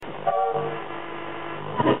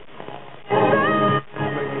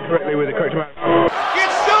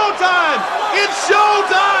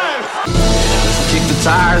the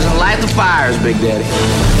tires and light the fires, Big Daddy.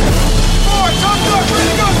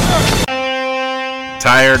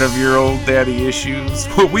 Tired of your old daddy issues?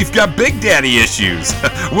 Well, we've got big daddy issues.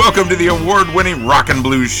 Welcome to the award-winning Rock and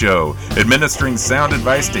Blues Show, administering sound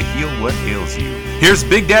advice to heal what ails you. Here's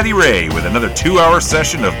Big Daddy Ray with another 2-hour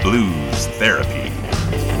session of blues therapy.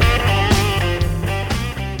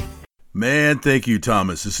 Man, thank you,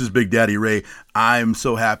 Thomas. This is Big Daddy Ray. I'm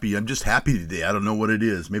so happy. I'm just happy today. I don't know what it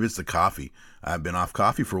is. Maybe it's the coffee. I've been off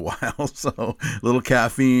coffee for a while, so a little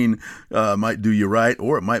caffeine might do you right,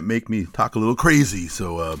 or it might make me talk a little crazy.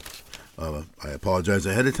 So I apologize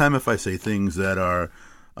ahead of time if I say things that are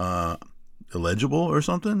illegible or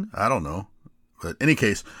something. I don't know. But in any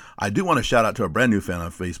case, I do want to shout out to a brand new fan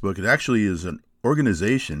on Facebook. It actually is an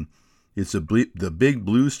organization. It's the Big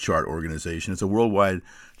Blues Chart organization. It's a worldwide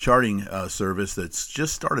charting service that's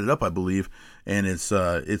just started up, I believe, and its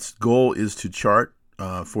goal is to chart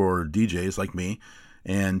for DJs like me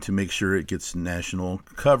and to make sure it gets national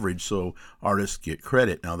coverage so artists get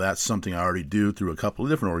credit. Now, that's something I already do through a couple of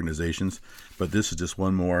different organizations, but this is just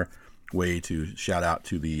one more way to shout out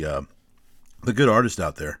to the good artists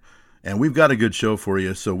out there. And we've got a good show for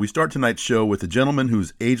you. So we start tonight's show with a gentleman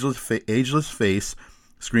whose ageless face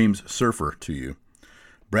screams surfer to you.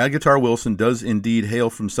 Brad Guitar Wilson does indeed hail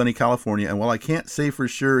from sunny California, and while I can't say for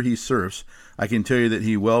sure he surfs, I can tell you that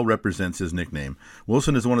he well represents his nickname.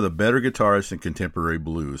 Wilson is one of the better guitarists in contemporary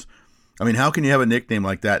blues. I mean, how can you have a nickname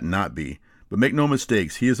like that and not be? But make no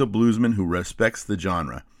mistakes, he is a bluesman who respects the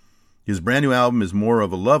genre. His brand new album is more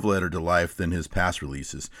of a love letter to life than his past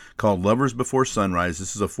releases. Called Lovers Before Sunrise,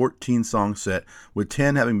 this is a 14-song set, with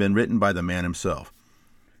 10 having been written by the man himself.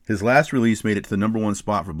 His last release made it to the number one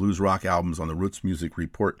spot for blues rock albums on the Roots Music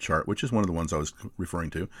Report chart, which is one of the ones I was referring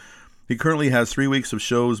to. He currently has 3 weeks of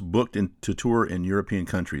shows booked to tour in European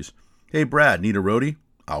countries. Hey, Brad, need a roadie?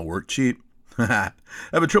 I'll work cheap. I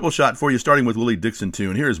have a triple shot for you, starting with Willie Dixon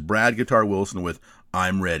tune. Here is Brad Guitar Wilson with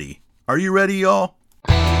I'm Ready. Are you ready, y'all?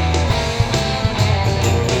 I'm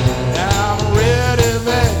ready,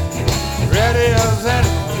 man. Ready as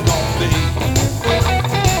anything gonna be.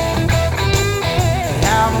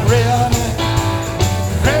 I'm ready,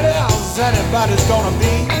 ready as anybody's gonna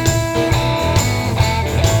be.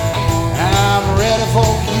 I'm ready for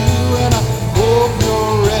you and I hope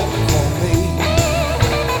you're ready for me.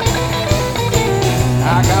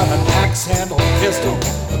 I got an axe handle pistol,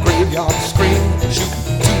 a graveyard scream,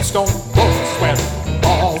 shooting tombstone bullets, sweating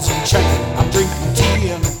balls and chain. I'm drinking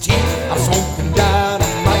TNT, I'm smoking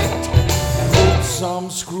dynamite. Hope some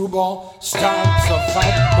screwball starts a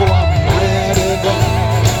fight. Oh, I'm ready, baby.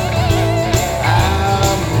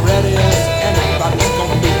 I'm ready as anybody's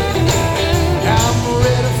gonna be. I'm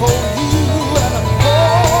ready for you and I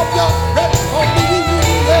hope you're ready for me.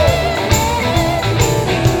 Yeah.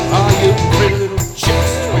 Are you pretty little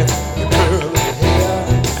chicks with your curly hair?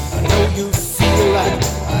 I know you feel like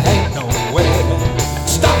I ain't nowhere.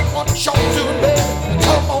 Stop what you're doing, baby, and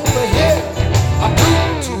come over here. I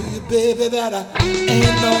prove to you, baby, that I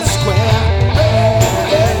ain't no square.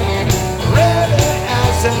 Ready, ready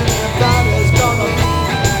as anybody's gonna be.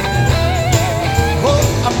 Oh,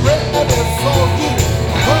 I'm ready for you.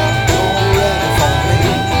 Hope you're ready for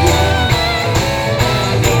me.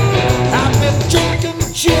 I've been drinking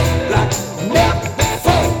gin like never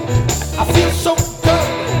before. I feel so good.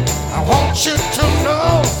 I want you to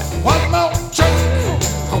know. One more drink.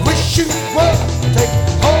 I wish you would take a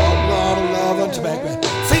whole lot of love and to make me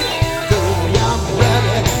feel good. I'm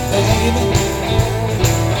ready, baby.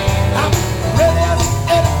 I'm ready as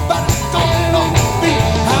anybody's gonna be.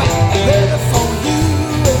 I'm ready for you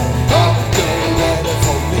and hope you're ready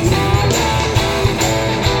for me.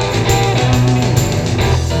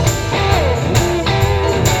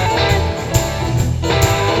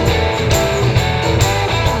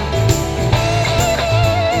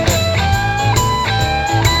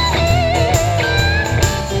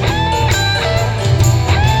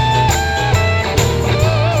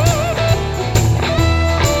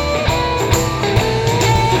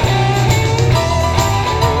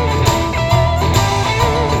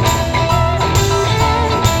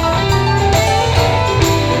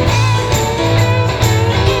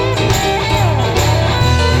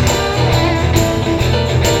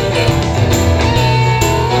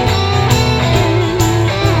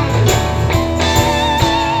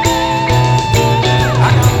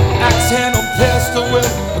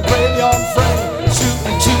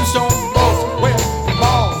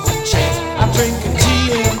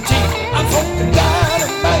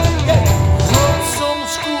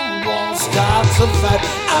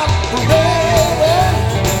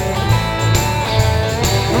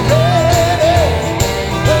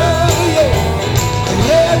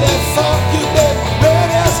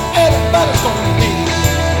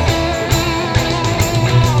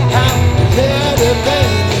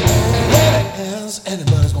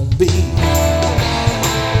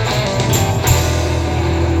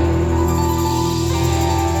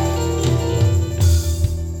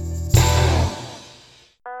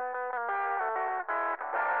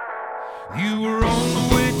 You were on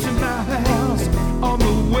the way to my house, on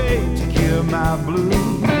the way to cure my blues.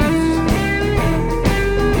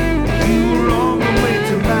 You were on the way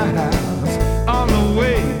to my house, on the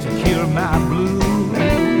way to cure my blues.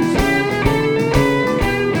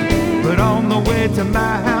 But on the way to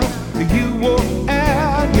my house, you wore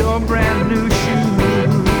out your brand new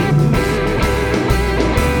shoes.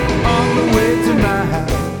 On the way to my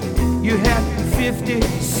house, you had 50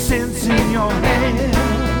 cents in your hand.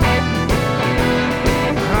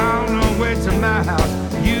 On the way to my house,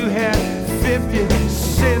 you had 50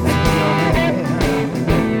 cents in your hand.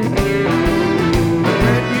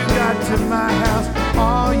 When you got to my house,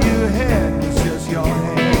 all you had was just your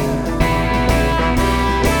hand.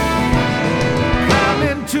 Climb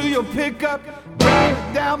into your pickup, drive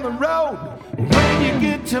it down the road. When you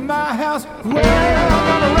get to my house, we're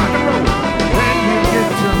gonna rock and roll. When you get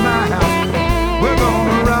to my house, we're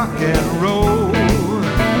gonna rock and roll.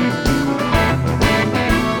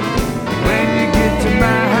 When you get to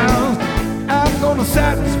my house, I'm gonna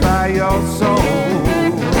satisfy your soul.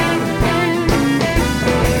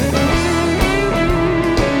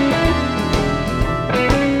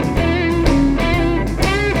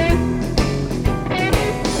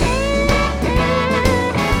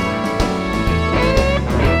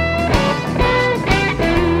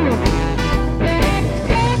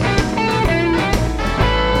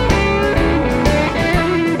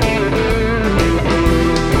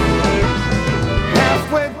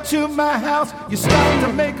 To my house, you start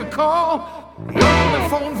to make a call. The only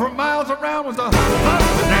phone for miles around was the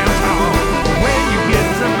husband dance hall. When you get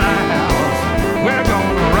to my house, we're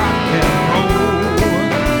gonna rock and roll.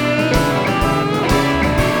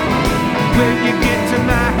 When you get to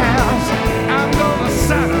my house, I'm gonna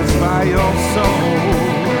satisfy your soul.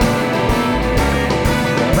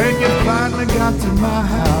 When you finally got to my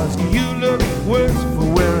house, you look worse for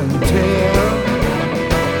wear and tear.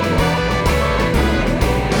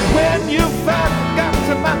 When you finally got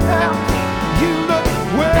to my house, you look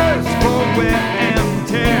worse for wear and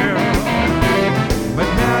tear. But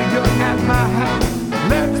now you're at my house,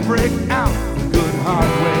 let's break out the good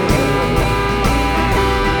hardware.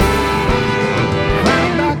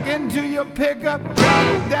 Climb back into your pickup,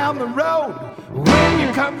 drive down the road. When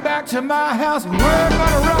you come back to my house, we're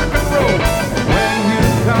gonna rock and roll. When you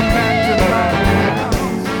come back to my house,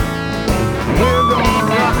 we're gonna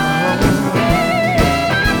rock and roll.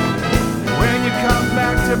 Come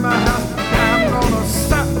back to my house, I'm gonna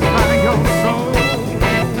satisfy your soul.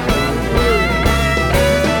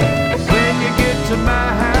 When you get to my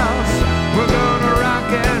house, we're gonna rock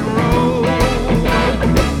and roll.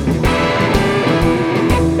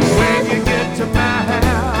 When you get to my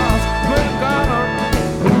house, we're gonna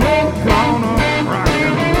rock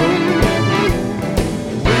and roll.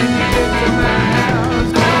 When you get to my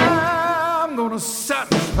house, I'm gonna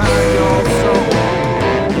satisfy your soul.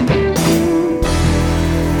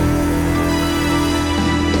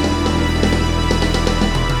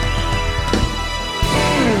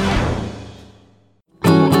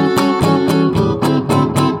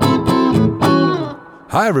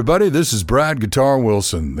 Hi, everybody. This is Brad Guitar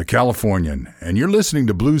Wilson, the Californian, and you're listening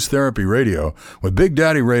to Blues Therapy Radio with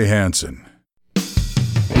Biggdaddy Ray Hansen.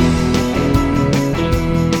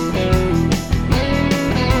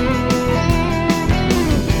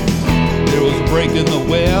 There was a break in the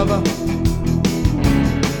weather,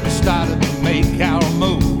 started to make our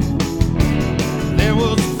move. There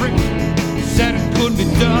was friction, said it could be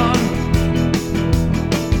done.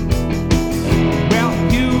 Well,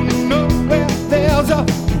 you know where there's a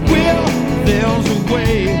will, there's a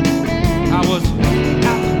way. I was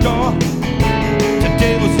out the door,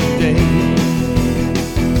 today was the day.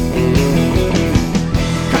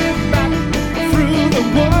 Came back through the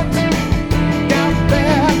woods, down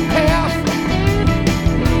that path.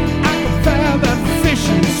 I could find that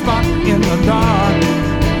fishing spot in the dark.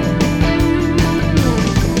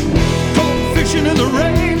 Go fishing in the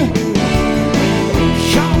rain,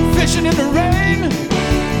 shot fishing in the rain.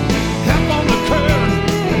 Up on the curb,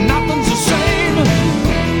 nothing's the same.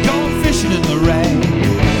 Going fishing in the rain.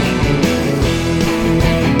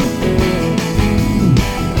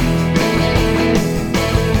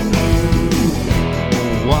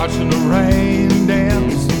 Watching the rain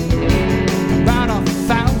dance, about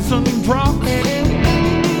 1,000 drunks.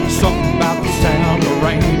 Something about the sound of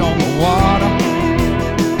rain on the water.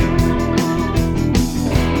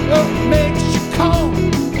 What makes you calm?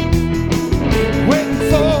 Waiting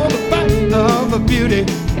for the bite of a beauty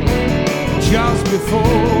just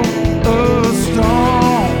before a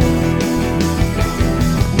storm.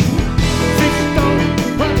 Fish don't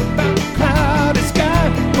worry about the cloudy sky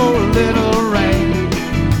or a little rain.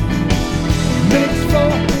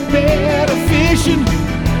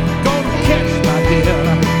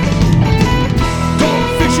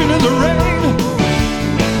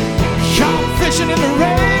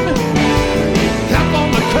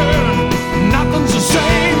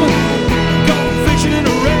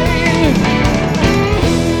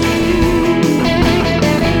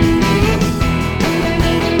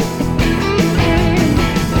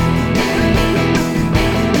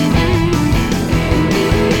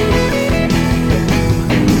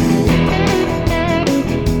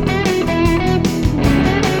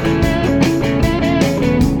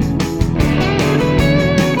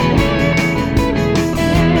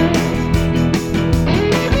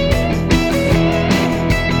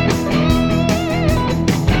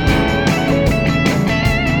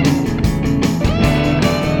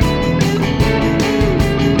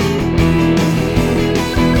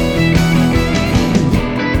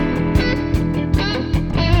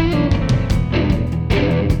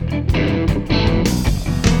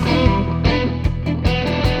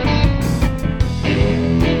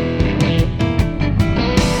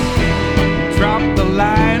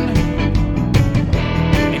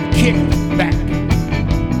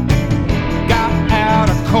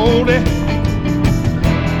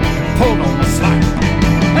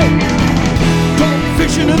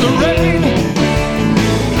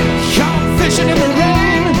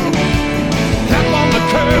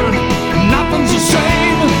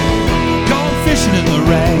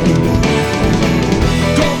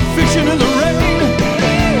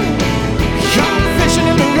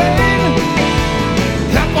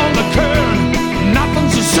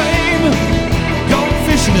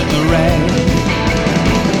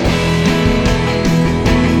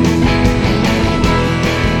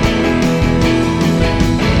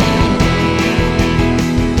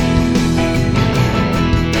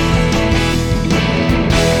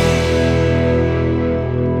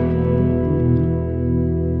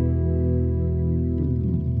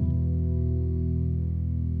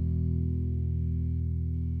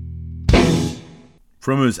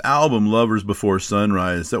 From his album Lovers Before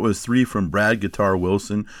Sunrise, that was 3 from Brad Guitar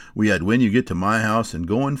Wilson. We had When You Get to My House and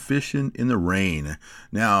Going Fishing in the Rain.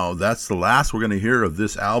 Now, that's the last we're going to hear of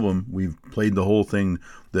this album. We've played the whole thing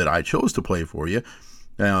that I chose to play for you.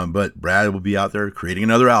 But Brad will be out there creating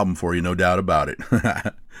another album for you, no doubt about it.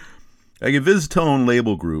 Visitone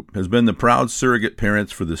Label Group has been the proud surrogate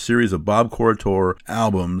parents for the series of Bob Corritore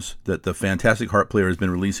albums that the fantastic harp player has been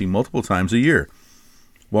releasing multiple times a year.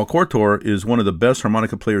 While Corritore is one of the best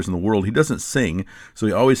harmonica players in the world, he doesn't sing, so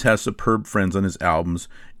he always has superb friends on his albums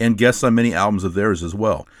and guests on many albums of theirs as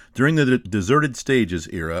well. During the Deserted Stages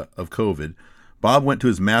era of COVID, Bob went to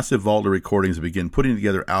his massive vault of recordings and began putting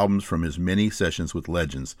together albums from his many sessions with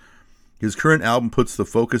legends. His current album puts the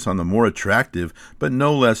focus on the more attractive, but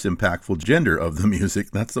no less impactful gender of the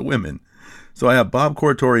music, that's the women. So I have Bob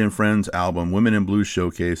Corritore and Friends album, Women in Blues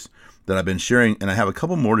Showcase, that I've been sharing, and I have a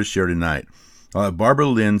couple more to share tonight. I'll have Barbara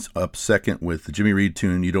Lynn's up second with the Jimmy Reed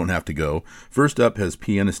tune, You Don't Have to Go. First up has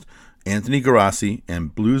pianist Anthony Garassi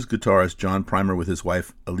and blues guitarist John Primer with his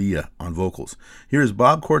wife Aaliyah on vocals. Here is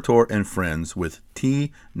Bob Corritore and Friends with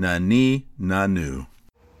Ti Na Ni Na Nu.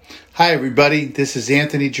 Hi everybody, this is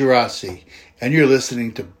Anthony Garassi, and you're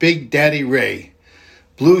listening to Biggdaddy Ray,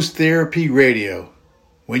 Blues Therapy Radio.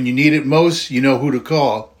 When you need it most, you know who to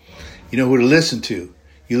call. You know who to listen to.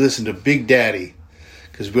 You listen to Big Daddy,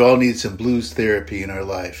 because we all need some blues therapy in our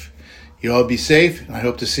life. You all be safe, and I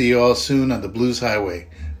hope to see you all soon on the Blues Highway.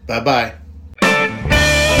 Bye-bye.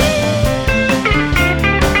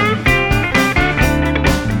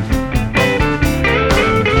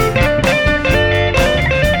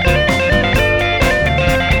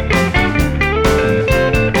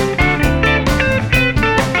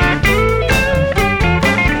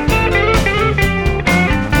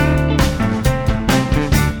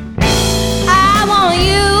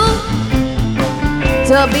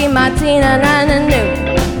 To be my Tina na na nu.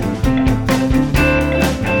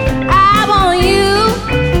 I want you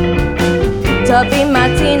to be my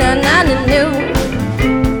Tina na na nu.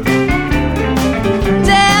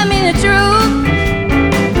 Tell me the truth,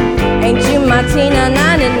 ain't you my Tina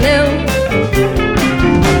na na nu?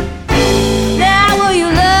 Now will you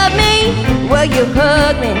love me? Will you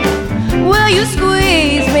hug me? Will you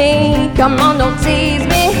squeeze me? Come on, don't tease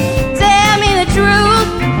me. Tell me the truth,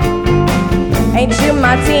 ain't you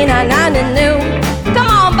my Tina na na nu? Come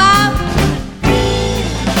on, Bob.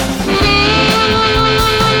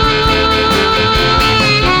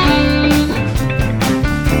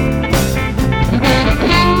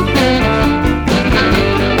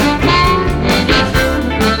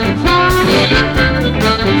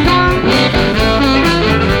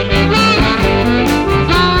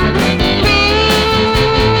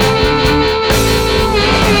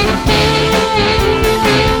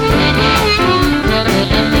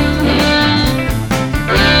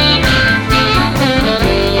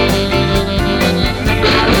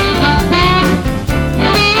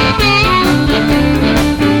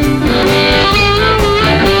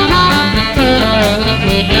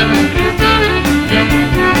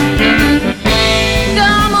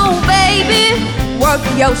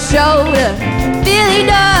 Your shoulder, Billy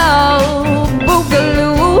Doe,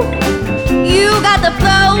 Boogaloo. You got the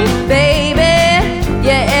flow, baby.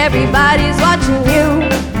 Yeah, everybody's watching you.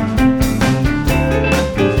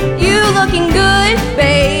 You looking good,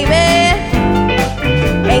 baby.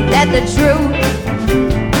 Ain't that the truth?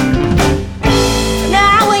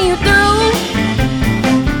 Now when you through,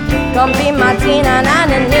 come be my Tina na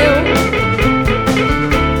na nu.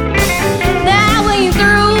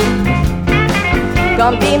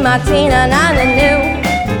 Gonna be my Tina na na nu.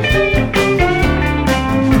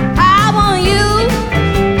 I want you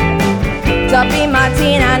to be my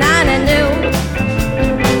Tina na na nu.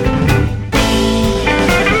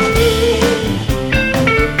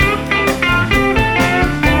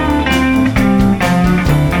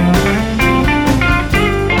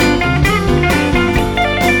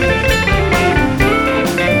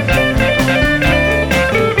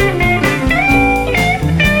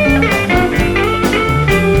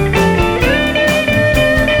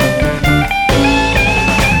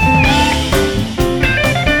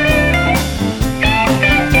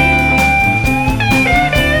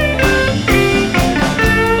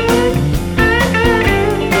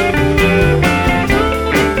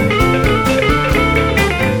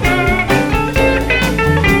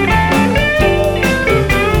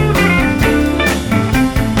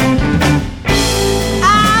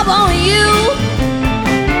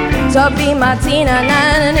 To be my Tina na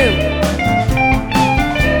na nu.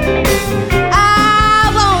 I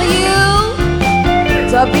want you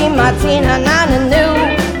to be my Tina na na nu.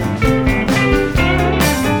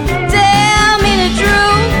 Tell me the truth,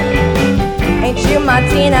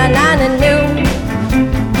 Martina, not new.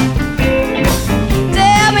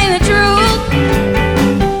 Tell me the truth.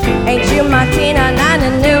 Ain't you Martina, not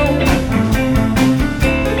new?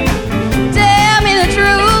 Tell me the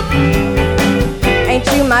truth. Ain't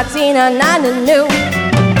you Martina, not new?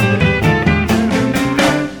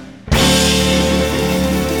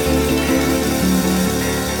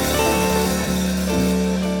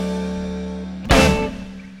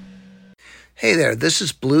 Hey there, this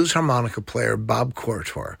is blues harmonica player Bob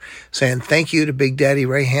Corritor saying thank you to Biggdaddy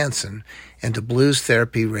Ray Hansen and to Blues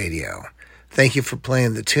Therapy Radio. Thank you for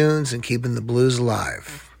playing the tunes and keeping the blues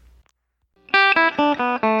alive.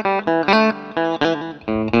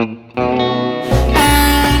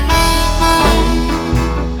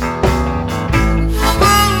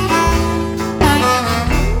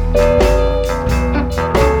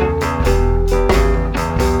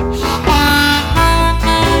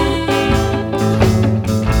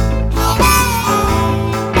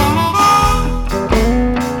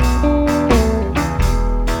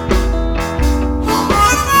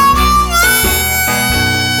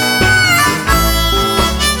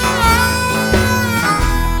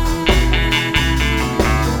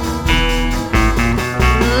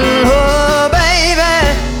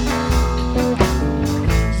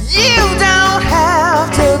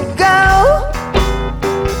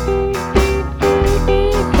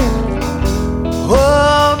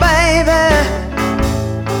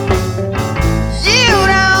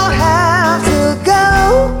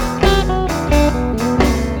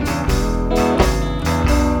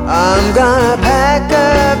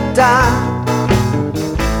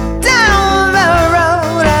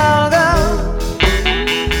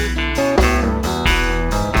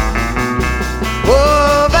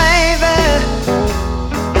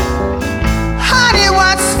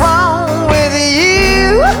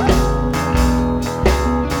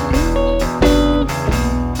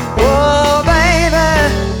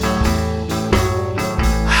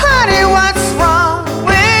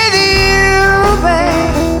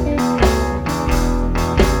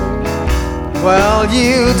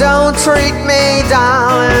 You don't treat me,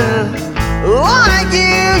 darling, like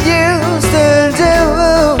you used to do.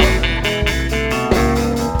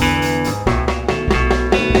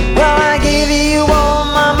 Well, I give you all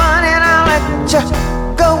my money and I'll let you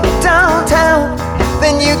go downtown.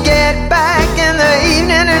 Then you get back in the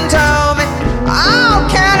evening and tell me all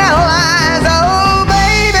kind of lies. Oh,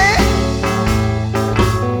 baby,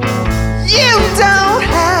 you don't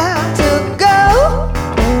have to go.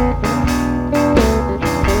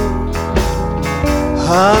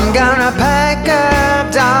 I'm gonna pack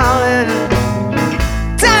up, darling.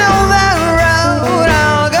 Down the road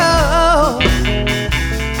I'll go.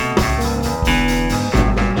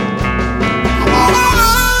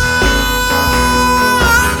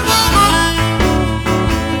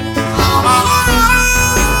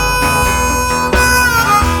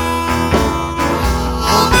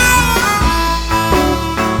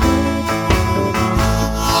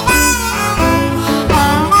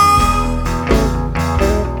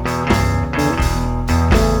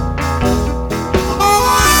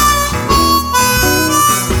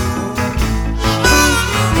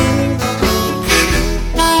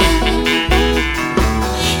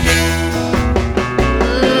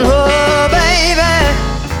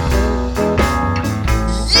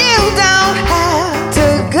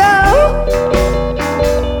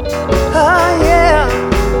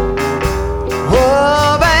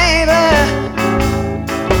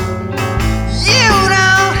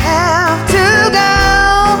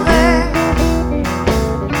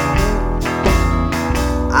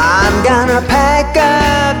 Gonna pack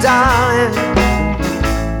up, darling.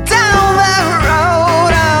 Down the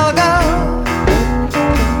road I'll go.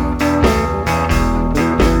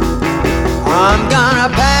 I'm gonna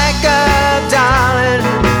pack up, darling.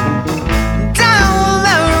 Down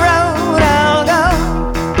the road I'll go.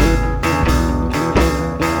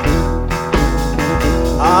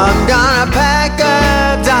 I'm gonna pack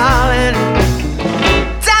up, darling.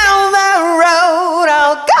 Down the road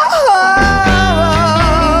I'll go.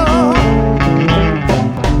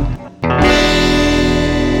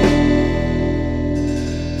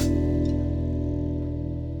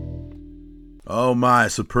 Oh my,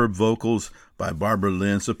 superb vocals by Barbara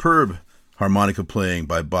Lynn, superb harmonica playing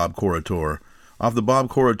by Bob Corritor. Off the Bob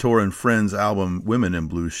Corritor and Friends album Women in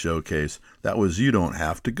Blues Showcase, that was You Don't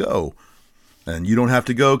Have to Go. And you don't have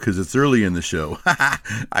to go because it's early in the show.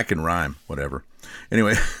 I can rhyme, whatever.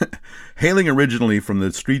 Anyway, hailing originally from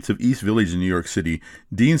the streets of East Village in New York City,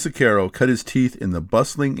 Dean Sicaro cut his teeth in the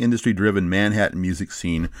bustling, industry-driven Manhattan music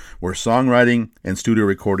scene, where songwriting and studio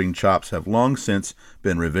recording chops have long since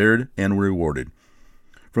been revered and rewarded.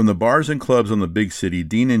 From the bars and clubs on the big city,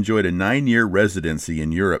 Dean enjoyed a 9-year residency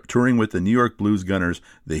in Europe, touring with the New York blues gunners,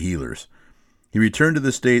 the Healers. He returned to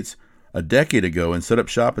the States a decade ago and set up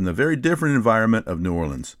shop in the very different environment of New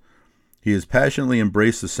Orleans. He has passionately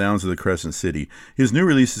embraced the sounds of the Crescent City. His new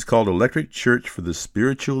release is called Electric Church for the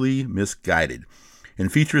Spiritually Misguided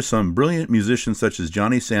and features some brilliant musicians such as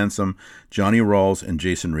Johnny Sansom, Johnny Rawls, and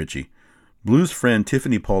Jason Ritchie. Blues friend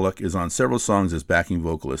Tiffany Pollack is on several songs as backing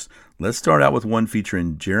vocalist. Let's start out with one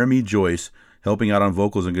featuring Jeremy Joyce helping out on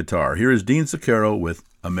vocals and guitar. Here is Dean Zucchero with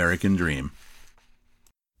American Dream.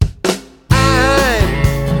 I'm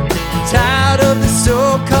tired of the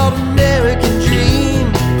so-called American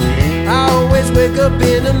dream. I always wake up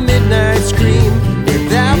in a midnight scream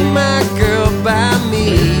without my girl by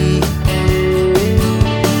me.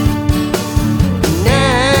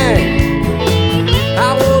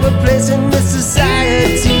 In the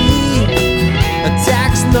society, a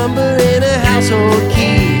tax number and a household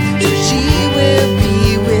key, so she will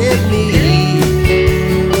be with me.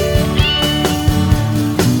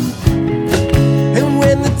 And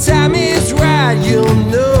when the time is right, you'll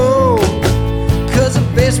know, 'cause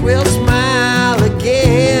her face will smile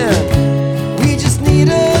again. We just need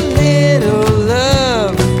a little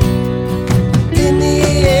love in the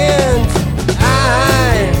end.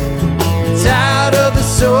 I'm tired of the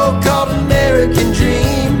so-called American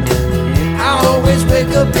dream. I always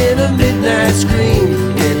wake up in a midnight scream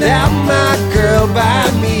without my girl by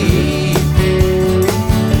me.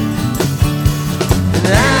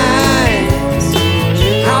 And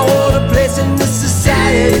I want a place in this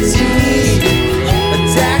society, a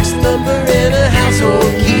tax number and a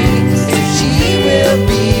household key, so she will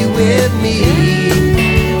be with me.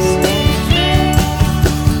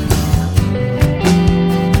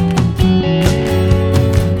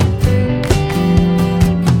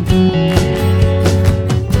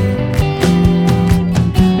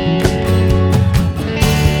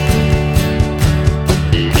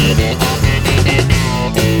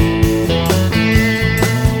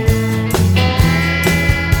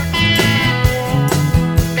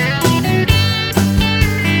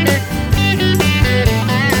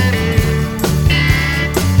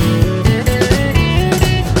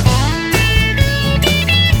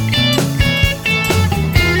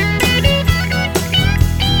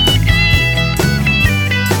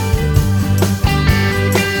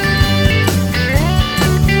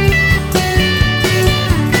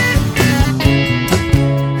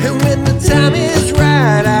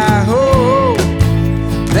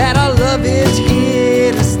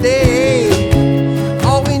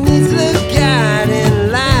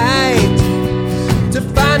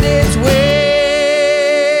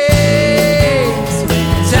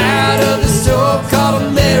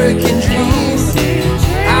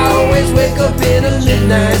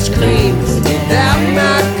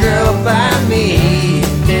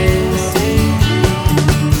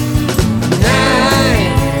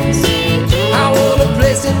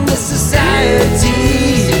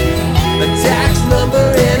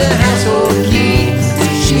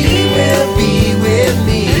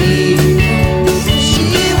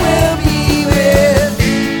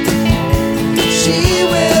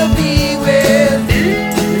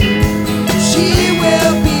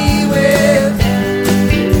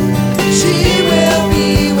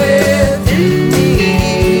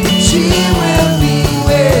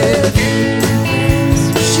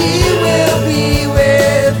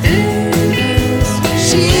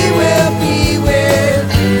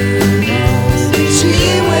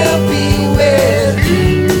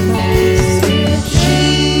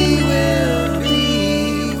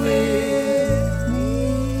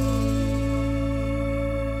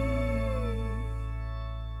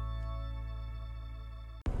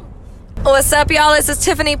 What's up, y'all? This is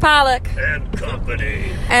Tiffany Pollack. And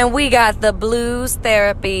company. And we got the blues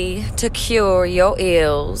therapy to cure your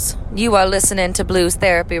ills. You are listening to Blues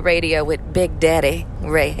Therapy Radio with Biggdaddy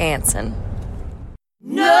Ray Hansen.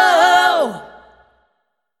 No!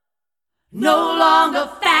 No longer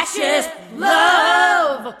fascist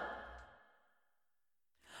love.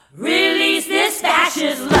 Release this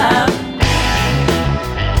fascist love.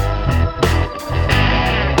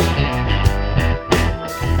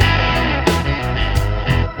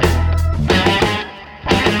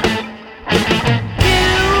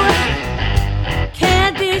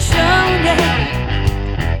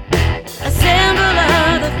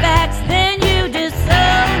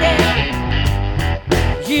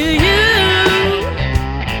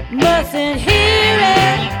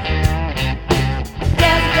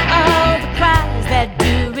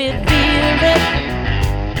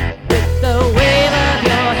 With the wave of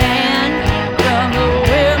your hand, from the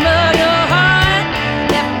whim of your heart,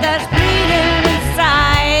 left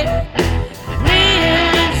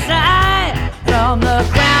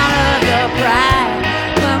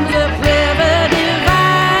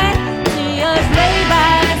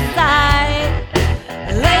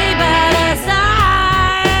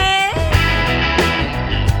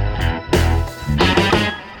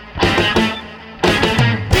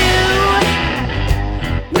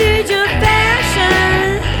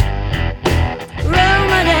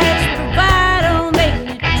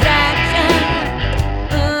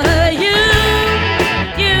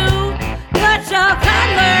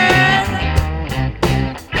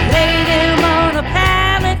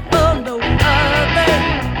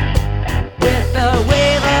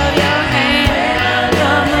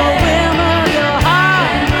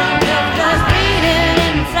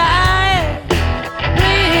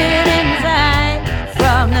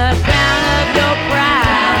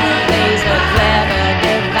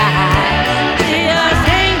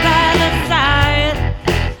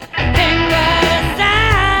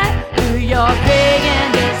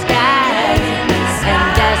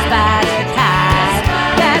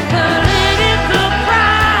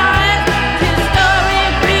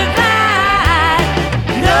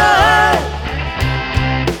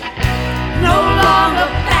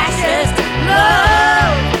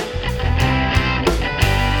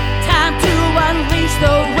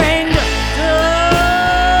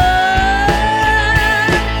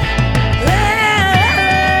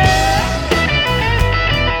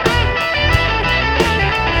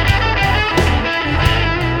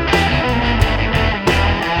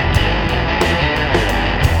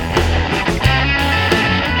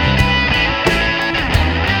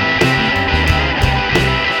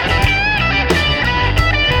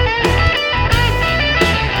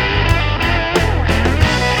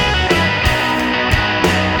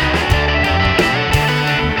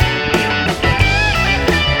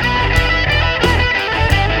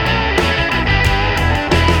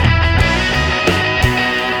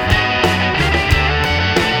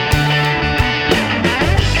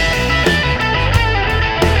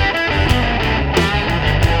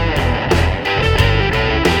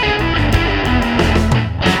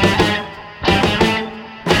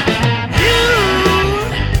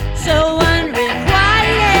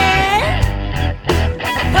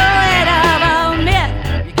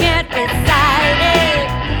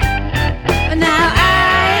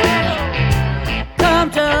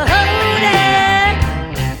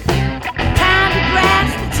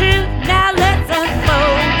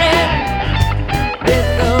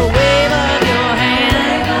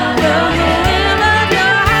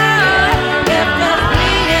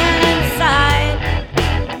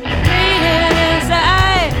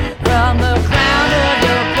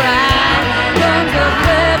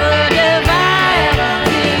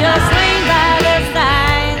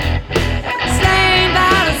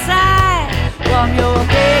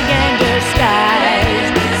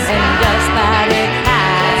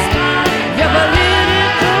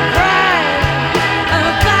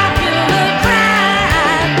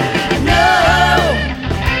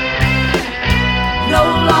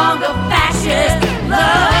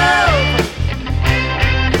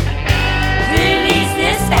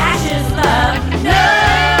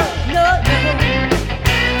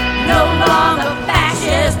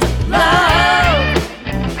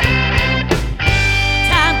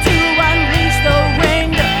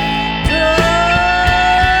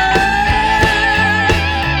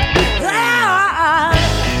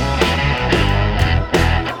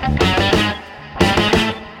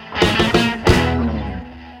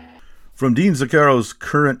From Dean Zaccaro's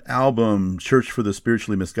current album, Church for the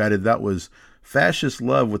Spiritually Misguided, that was Fascist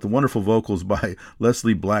Love with the wonderful vocals by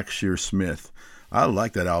Leslie Blackshear Smith. I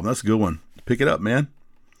like that album. That's a good one. Pick it up, man.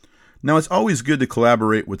 Now, it's always good to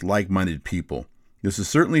collaborate with like-minded people. This is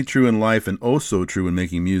certainly true in life and oh so true in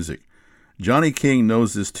making music. Johnny King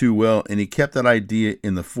knows this too well, and he kept that idea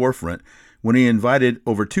in the forefront when he invited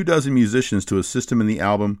over 24 musicians to assist him in the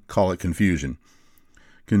album, Call It Confusion.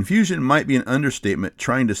 Confusion might be an understatement,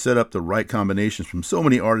 trying to set up the right combinations from so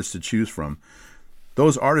many artists to choose from.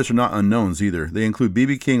 Those artists are not unknowns either. They include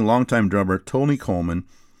B.B. King longtime drummer Tony Coleman,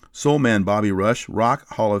 soul man Bobby Rush, Rock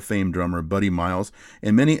Hall of Fame drummer Buddy Miles,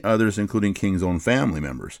 and many others, including King's own family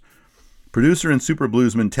members. Producer and super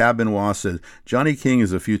bluesman Tab Benoit said, Johnny King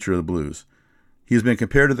is the future of the blues. He has been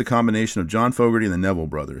compared to the combination of John Fogerty and the Neville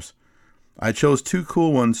Brothers. I chose two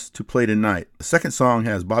cool ones to play tonight. The second song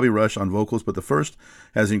has Bobby Rush on vocals, but the first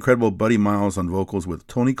has the incredible Buddy Miles on vocals with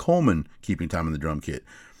Tony Coleman keeping time on the drum kit.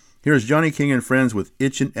 Here's Johnny King and Friends with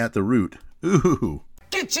Itchin' at the Root. Ooh.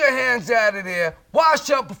 Get your hands out of there. Wash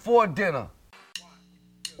up before dinner.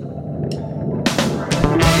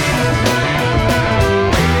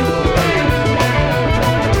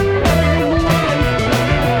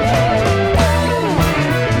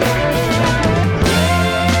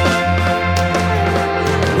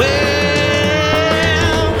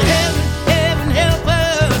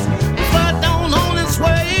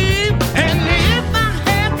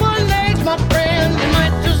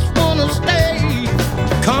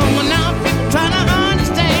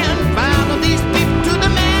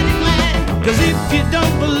 If you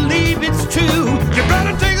don't believe it's true, you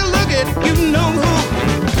better take a look at you know who.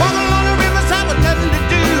 Walking along the riverside with nothing to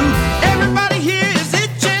do. Everybody here is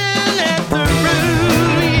itching at the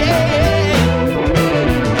root, yeah.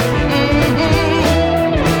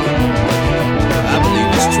 I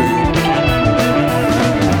believe it's true.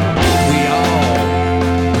 We all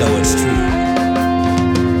know it's true.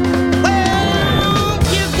 Well,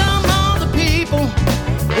 here come all the people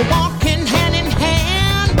walking hand in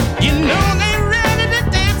hand. You know they're ready to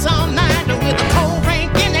dance all night with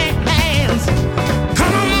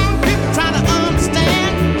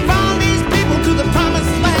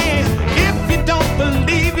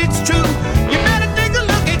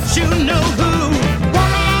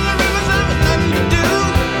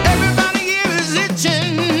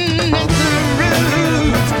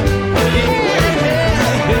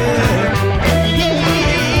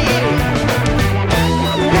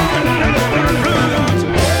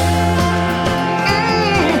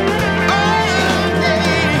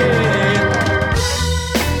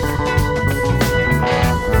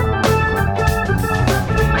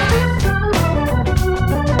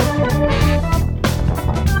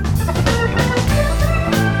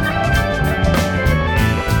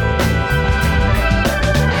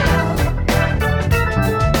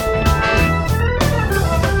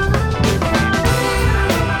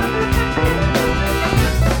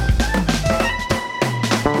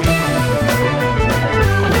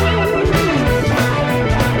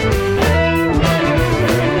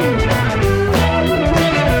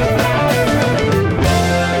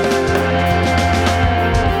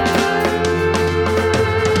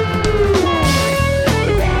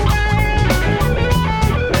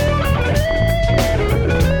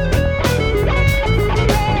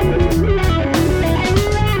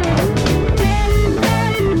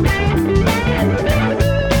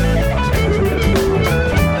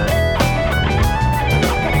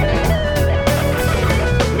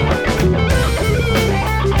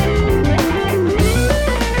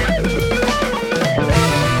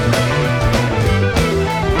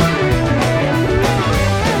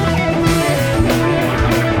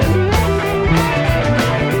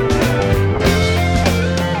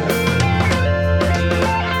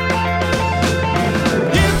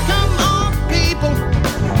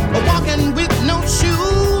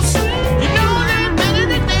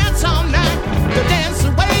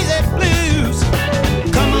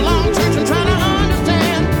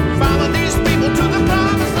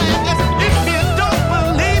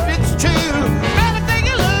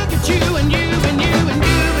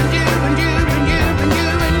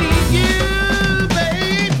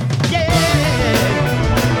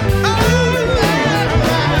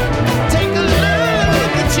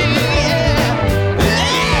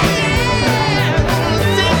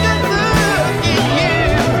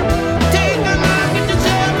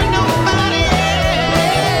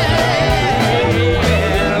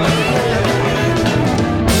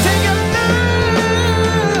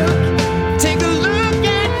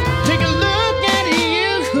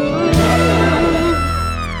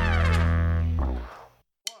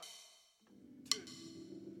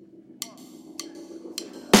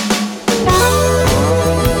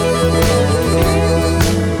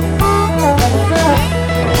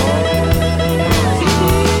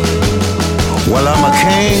Well, I'm a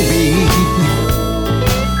king bee,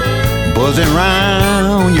 buzzing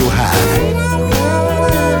round your hive.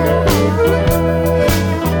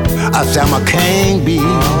 I said I'm a king bee,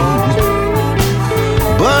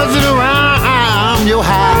 buzzing around your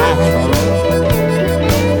hive.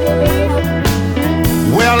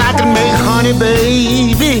 Well, I can make honey,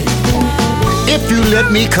 baby, if you let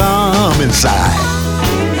me come inside.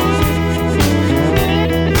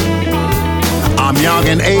 I'm young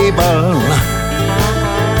and able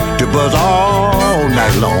to buzz all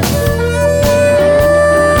night long.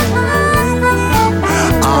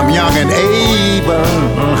 I'm young and able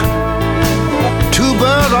to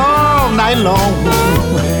buzz all night long.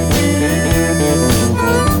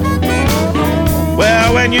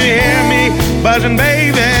 Well, when you hear me buzzing,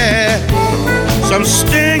 baby, some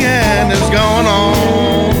stinging is going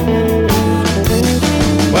on.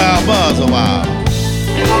 Well, buzz a while.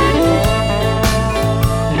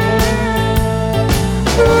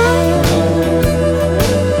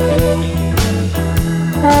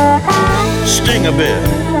 Sting a bit.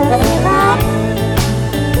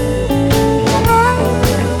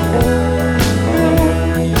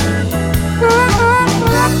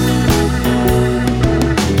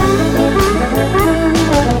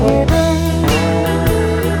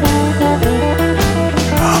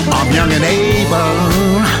 I'm young and able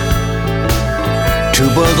to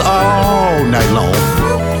buzz all night long.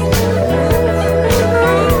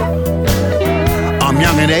 I'm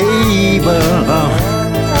young and able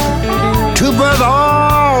to buzz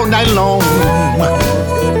all night long.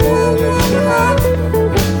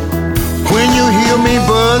 When you hear me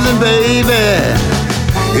buzzing, baby,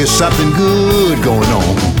 it's something good going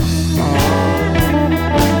on.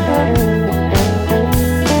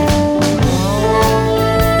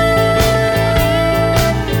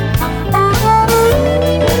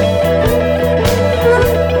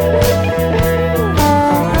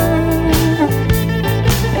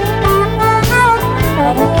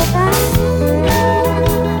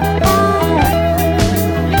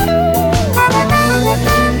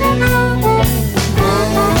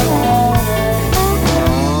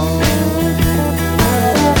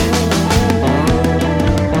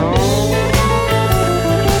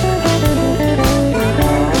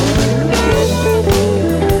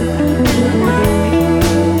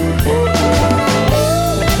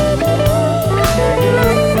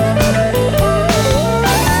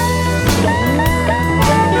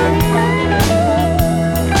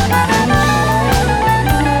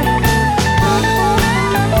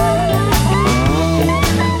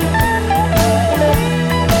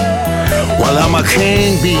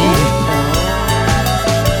 King bee,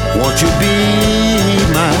 won't you be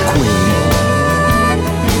my queen?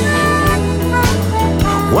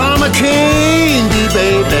 Well, I'm a king bee,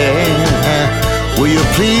 baby, will you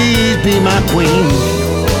please be my queen?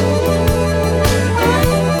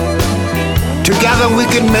 Together we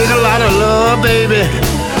can make a lot of love, baby,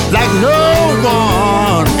 like no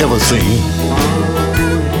one ever seen.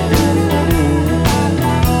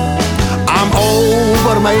 I'm old,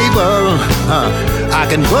 but I'm able, I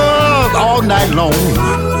can buzz all night long.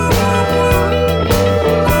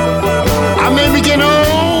 I may be getting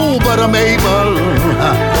old, but I'm able,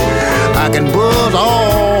 I can buzz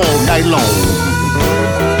all night long.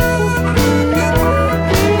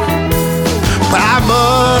 But I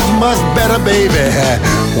buzz much better, baby,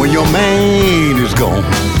 when your man is gone.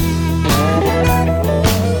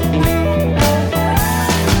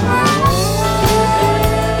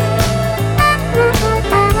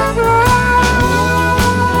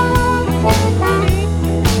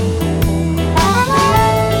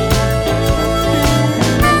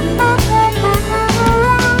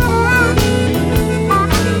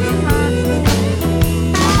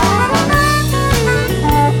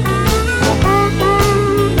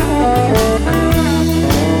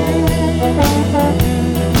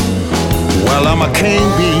 I'm a king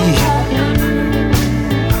bee,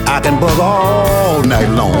 I can buzz all night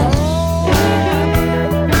long.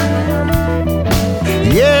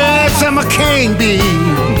 Yes, I'm a king bee,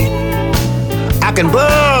 I can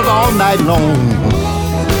buzz all night long.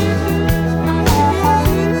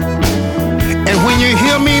 And when you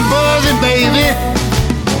hear me buzzing, baby,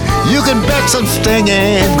 you can bet some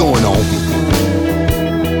stinging going on.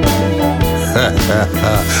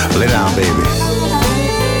 Lay down, baby.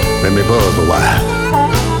 Let me buzz a while.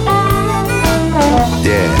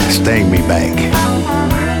 Yeah, sting me back.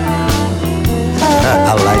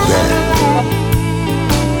 I like that.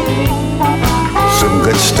 Some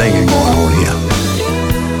good stinging going on here.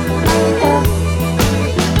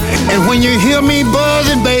 And when you hear me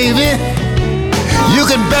buzzing, baby, you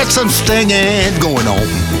can bet some stinging going on.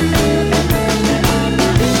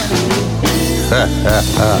 Let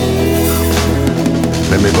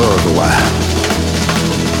me buzz a while.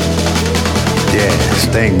 Yeah,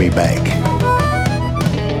 sting me back.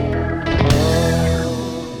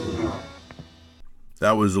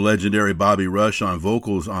 That was the legendary Bobby Rush on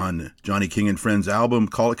vocals on Johnny King and Friends album,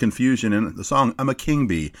 Call It Confusion, and the song I'm a King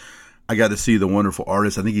Bee. I got to see the wonderful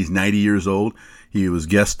artist. I think he's 90 years old. He was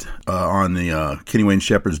guest on the Kenny Wayne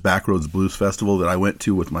Shepherd's Backroads Blues Festival that I went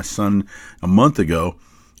to with my son a month ago.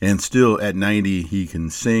 And still at 90, he can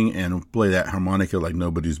sing and play that harmonica like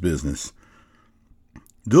nobody's business.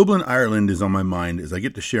 Dublin, Ireland is on my mind as I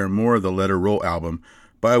get to share more of the Let Her Roll album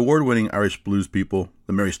by award-winning Irish blues people,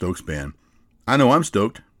 the Mary Stokes Band. I know I'm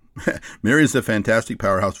stoked. Mary is a fantastic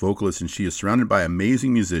powerhouse vocalist, and she is surrounded by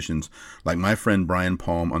amazing musicians like my friend Brian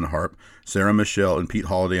Palm on the harp, Sarah Michelle and Pete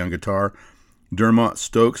Holiday on guitar, Dermot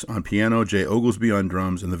Stokes on piano, Jay Oglesby on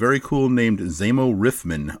drums, and the very cool named Zamo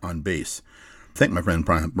Riffman on bass. Thank my friend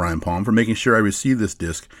Brian Palm for making sure I receive this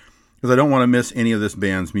disc, because I don't want to miss any of this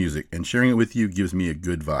band's music, and sharing it with you gives me a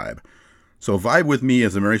good vibe. So vibe with me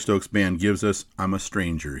as the Mary Stokes Band gives us I'm a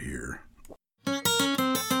Stranger Here.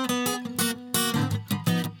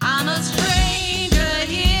 I'm a stranger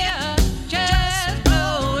here, just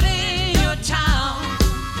rode in your town.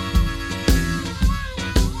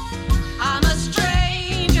 I'm a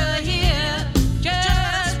stranger here,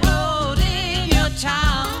 just rode in your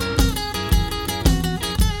town.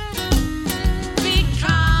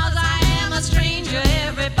 Because I am a stranger,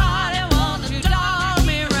 everybody wants to dog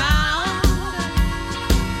me around.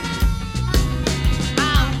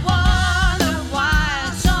 I wonder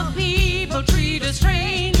why some people treat a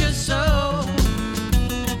stranger so.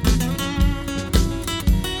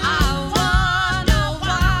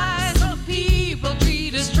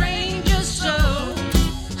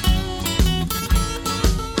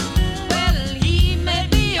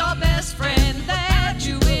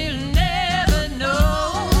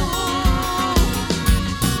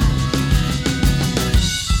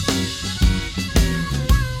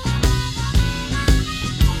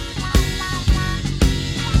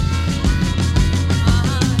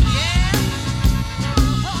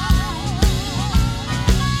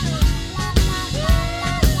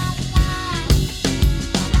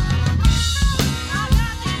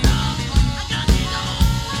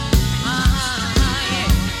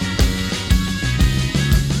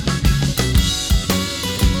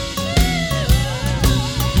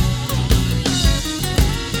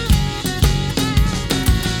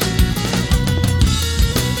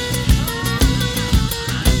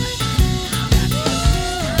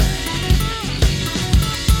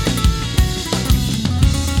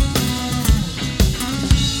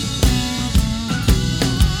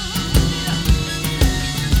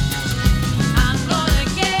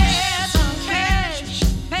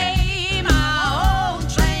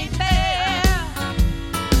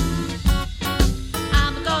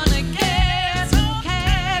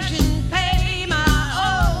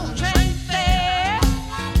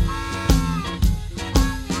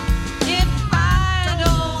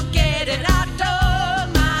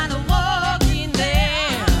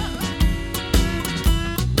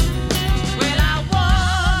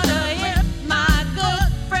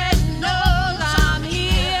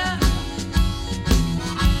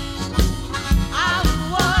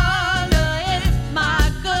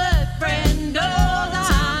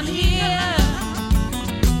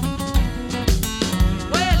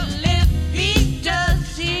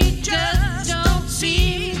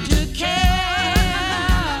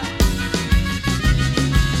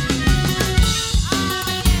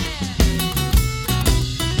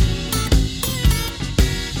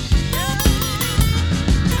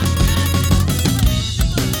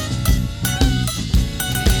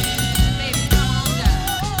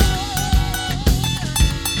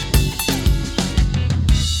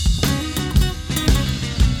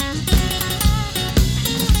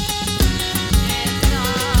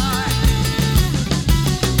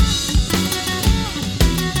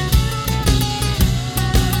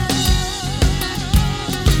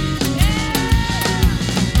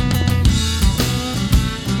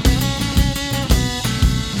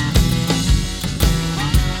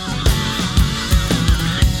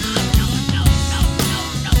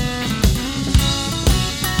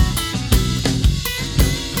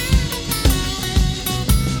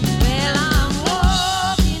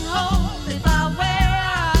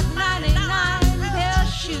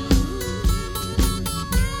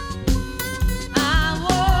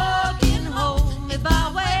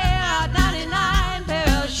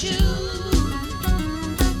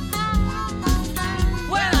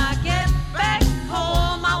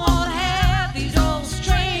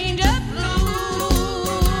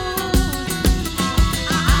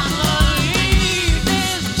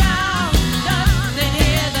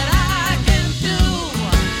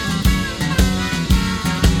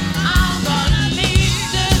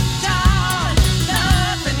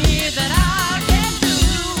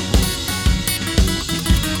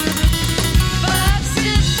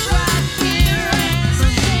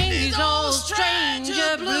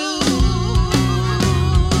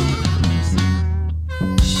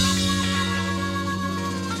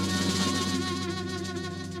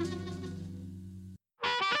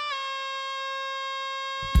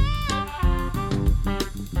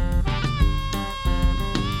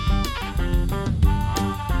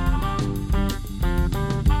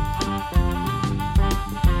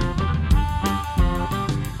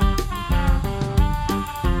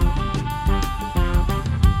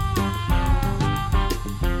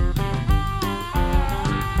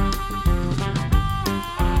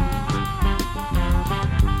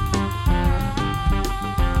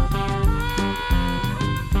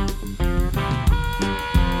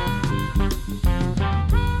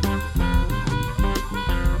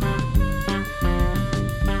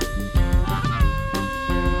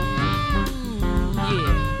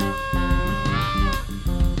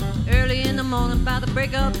 by the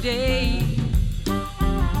break of day.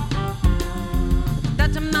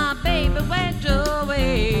 That's when my baby went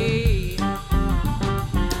away.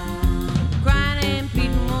 Crying and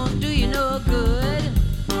pleading won't do you no good.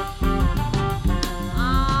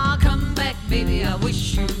 Oh, come back, baby, I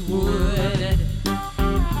wish you would.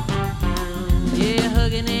 Yeah,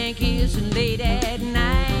 hugging and kissing late at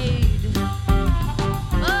night.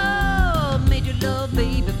 Oh, made your love,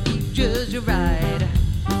 baby, feel just right.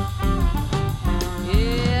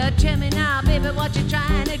 Yeah, tell me now, baby, what you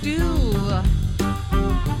trying to do?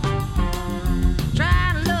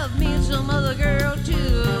 Trying to love me and some other girl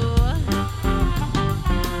too.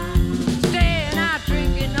 Staying out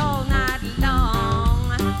drinking all night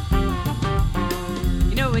long.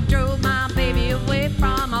 You know it drove my baby away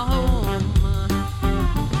from my home.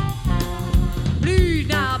 Please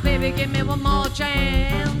now, baby, give me one more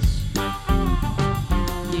chance.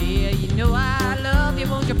 Yeah, you know I love you,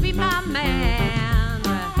 won't you be my man?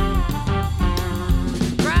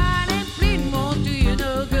 Crying and pleading won't do you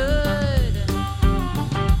no good.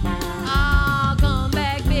 Oh, come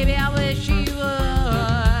back, baby, I wish you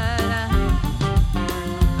would.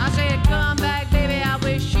 I said, come back, baby, I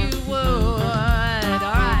wish you would.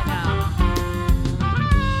 All right now.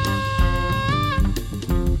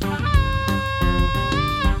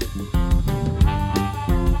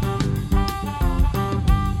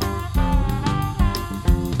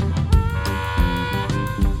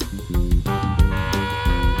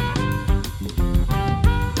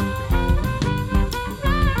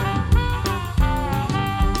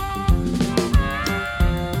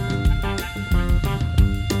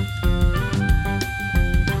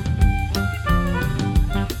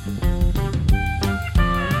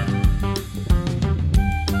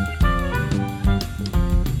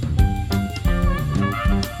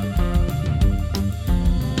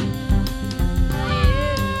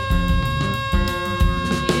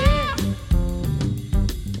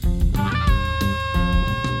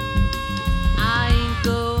 I ain't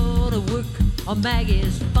gonna work on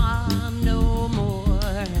Maggie's farm no more.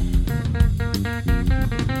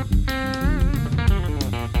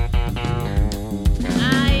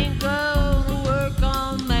 I ain't gonna work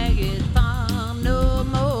on Maggie's farm no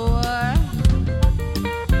more.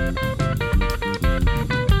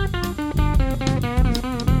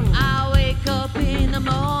 I wake up in the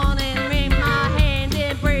morning, wring my hand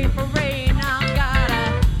and pray for rain. I've got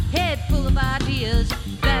a head full of ideas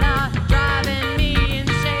that are driving me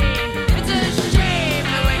insane. It's a shame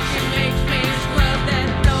the way she makes me scrub that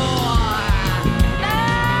floor. I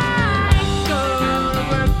ain't gonna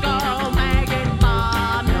work on Maggie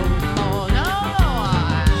Farm no more, no more.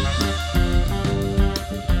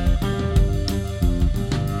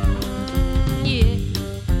 Yeah.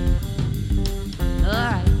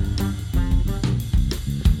 Alright.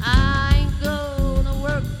 I ain't gonna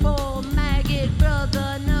work for Maggie's brother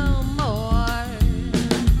no more.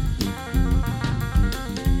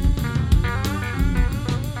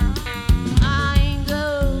 I ain't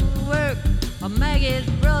gonna work for Maggie's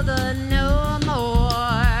brother no more.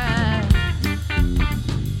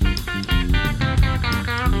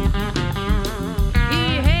 He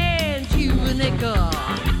hands you a nickel,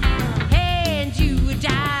 hands you a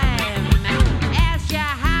dime, asks you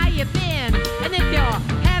how you been, and if you're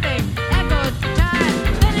having a good time,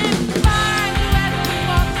 then it's fine to let the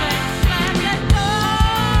folks and slam the door.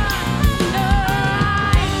 No,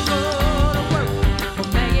 I ain't gonna work for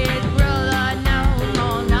Maggie's brother no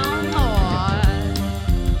more, no more.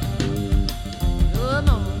 No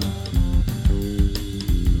more.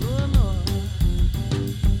 No more.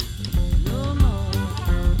 No more.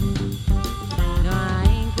 No, I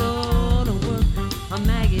ain't gonna work on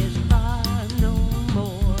Maggie's farm no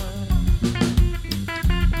more.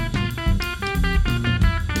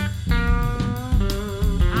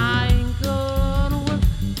 I ain't gonna work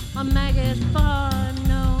on Maggie's farm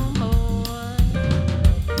no more.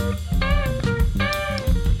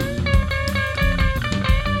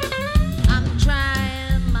 I'm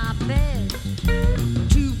trying my best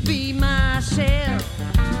to be myself,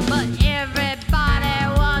 but everybody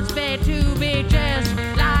wants me to be just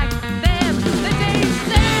like them. They say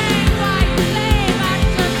sing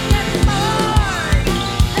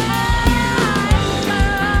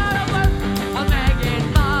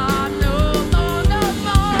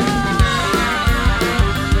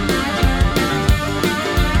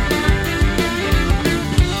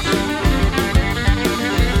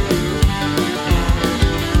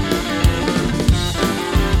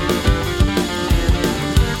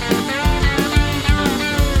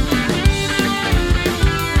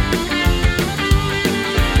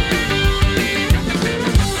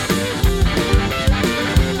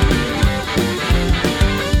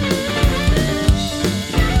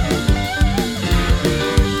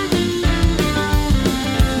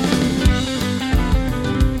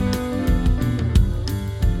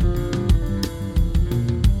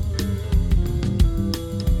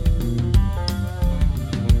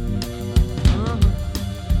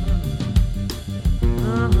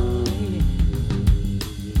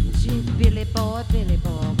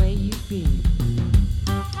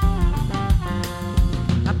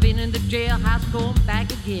going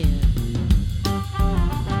back again.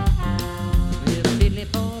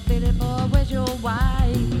 Well, Billy boy, where's your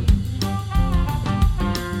wife?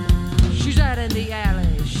 She's out in the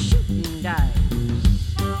alley shooting dice.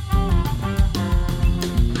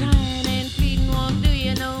 Crying and pleading won't do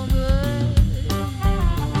you no good.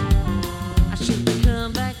 I said,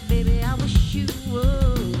 come back, baby, I wish you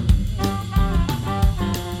would.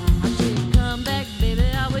 I said, come back, baby,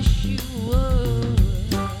 I wish you would.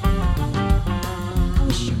 I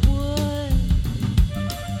wish you would.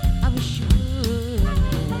 I wish you would.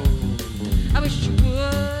 I wish you would.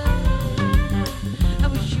 I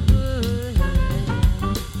wish you would.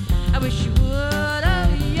 I wish you would. Oh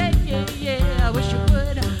yeah, yeah, yeah. I wish you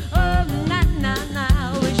would. Oh na na na.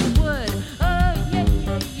 I wish you would. Oh yeah,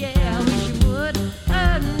 yeah, yeah. I wish you would.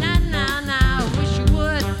 Oh na na na. I wish you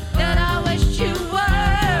would. That I wish you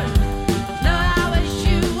would. No, I wish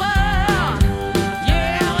you would.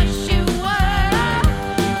 Yeah, I wish you would.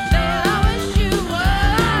 That I wish you would.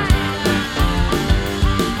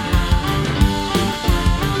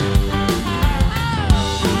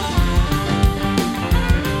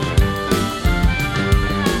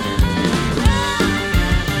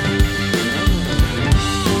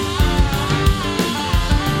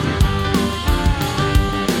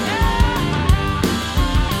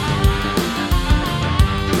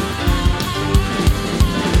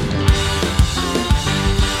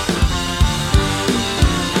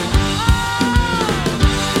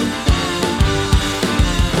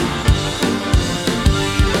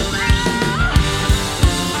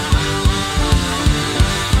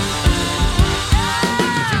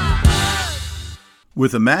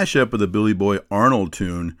 With a mashup of the Billy Boy Arnold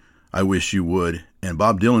tune, I Wish You Would, and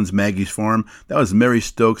Bob Dylan's Maggie's Farm, that was Mary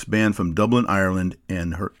Stokes Band from Dublin, Ireland,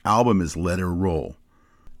 and her album is Let Her Roll.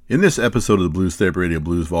 In this episode of the Blues Therapy Radio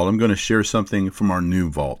Blues Vault, I'm going to share something from our new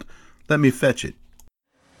vault. Let me fetch it.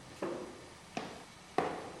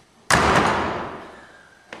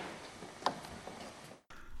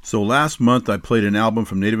 So last month I played an album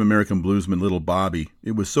from Native American bluesman Little Bobby.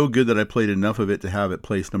 It was so good that I played enough of it to have it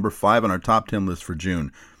placed number 5 on our top 10 list for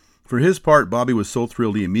June. For his part, Bobby was so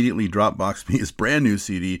thrilled he immediately Dropboxed me his brand new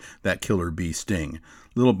CD, That Killer Bee Sting.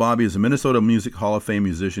 Little Bobby is a Minnesota Music Hall of Fame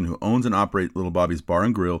musician who owns and operates Little Bobby's Bar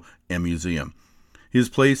and Grill and Museum. His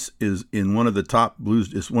place is in one of the top blues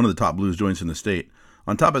joints in the state.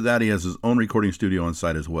 On top of that, he has his own recording studio on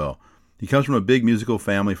site as well. He comes from a big musical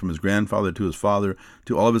family, from his grandfather to his father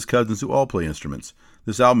to all of his cousins who all play instruments.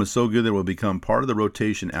 This album is so good that it will become part of the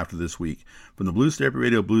rotation after this week. From the Blues Therapy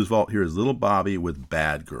Radio Blues Vault, here is Little Bobby with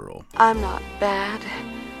Bad Girl. I'm not bad.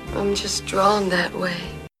 I'm just drawn that way.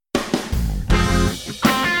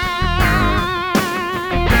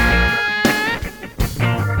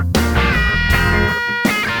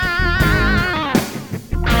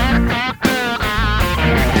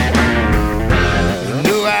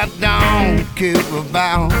 I don't care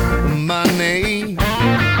about money,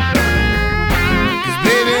 'cause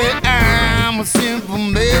baby, I'm a simple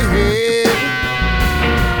man.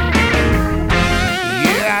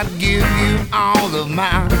 Yeah, I'd give you all of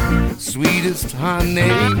my sweetest honey.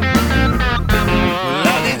 Well,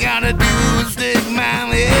 all you gotta do is take my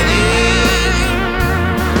hand.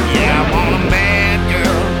 Yeah, I want a bad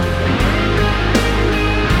girl.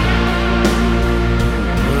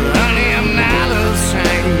 Well, honey, I'm not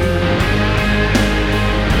ashamed.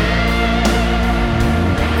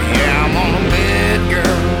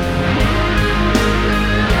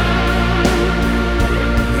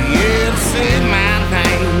 Say my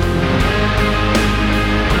name,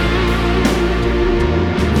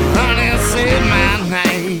 honey, say my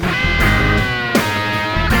name.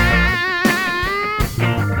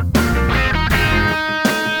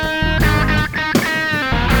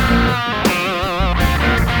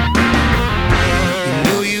 You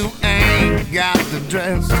know you ain't got the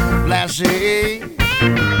dress flashy.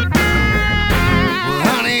 Well,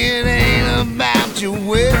 honey, it ain't about your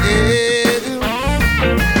wedding.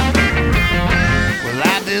 I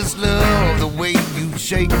just love the way you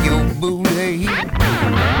shake your booty.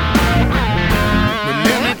 But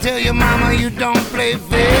let me tell you, mama, you don't play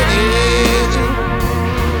fair.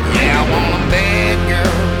 Yeah, I want a bad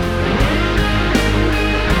girl.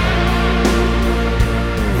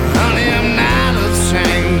 Honey, I'm not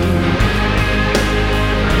ashamed.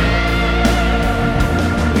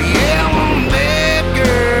 Yeah, I want a bad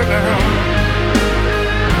girl.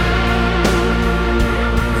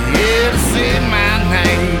 Yeah, to say my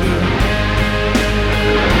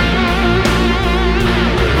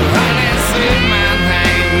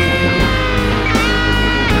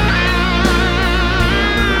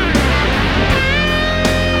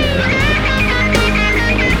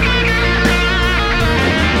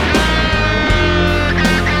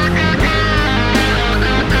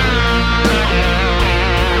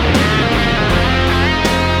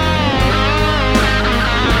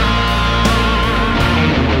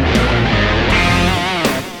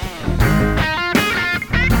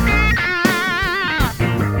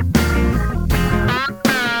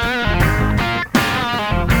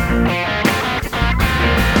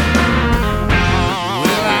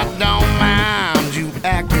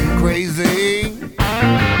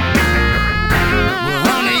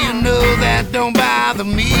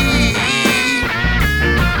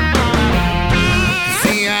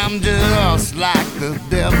just like the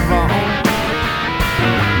devil.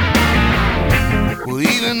 Well,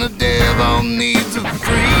 even the devil needs a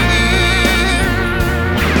friend.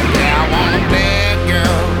 Yeah, I want a bad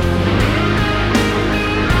girl.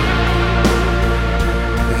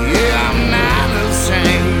 Yeah, I'm not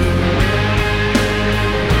ashamed.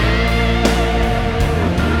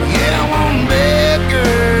 Yeah, I want a bad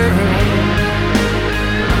girl.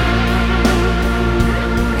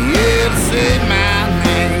 Yeah, to say my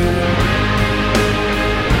name.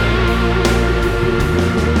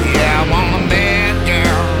 Yeah, I want a bad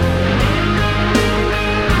girl.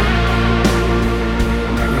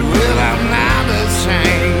 Well, I'm not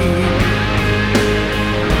ashamed.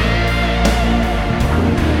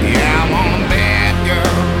 Yeah, I want a bad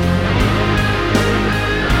girl.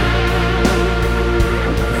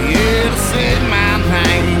 Yeah, to say my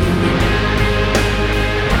name.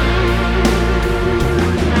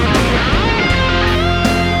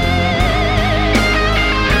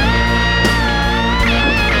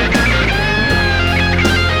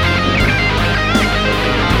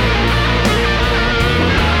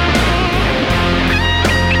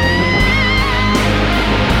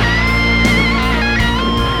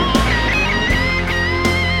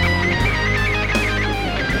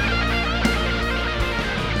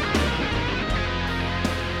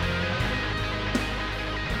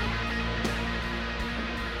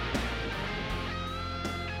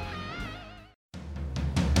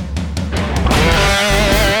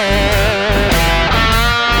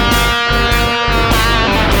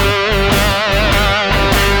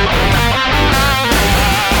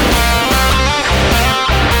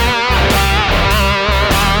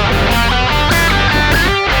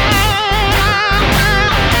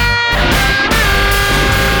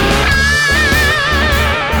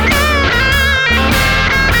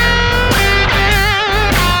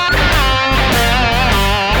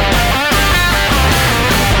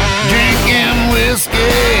 Drinking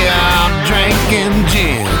whiskey, I'm drinking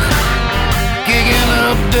gin. Kicking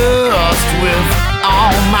up dust with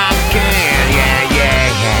all my can. Yeah, yeah,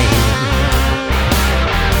 yeah.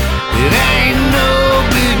 It ain't no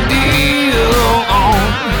big deal.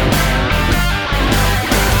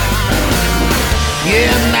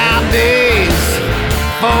 Yeah, nowadays,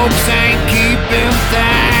 folks ain't keeping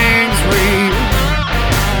things real.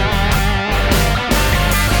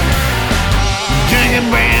 Drinking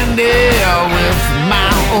brandy with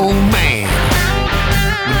my old man.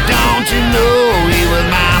 But don't you know he was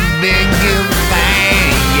my biggest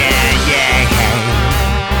fan? Yeah, yeah, yeah.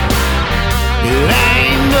 It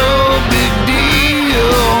ain't no big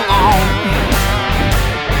deal.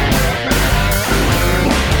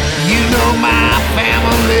 You know my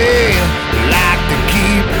family like to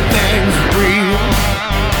keep things real.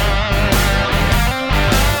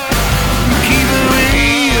 Keep it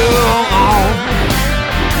real.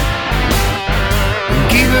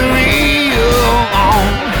 Keep it real.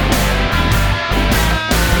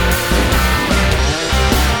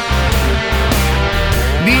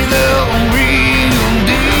 Be the real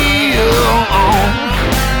deal.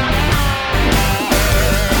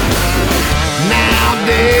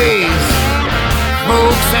 Nowadays,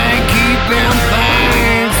 folks ain't keeping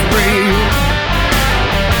things real.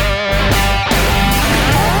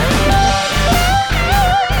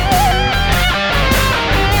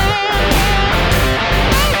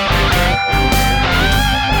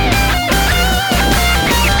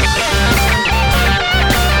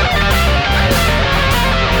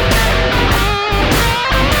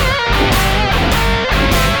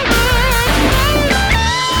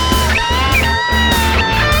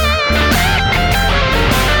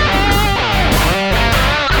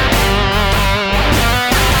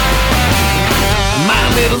 My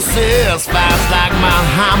little sis fights like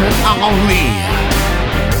Muhammad Ali.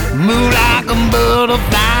 Move like a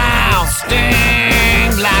butterfly,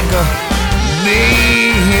 sting like a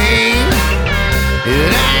bee.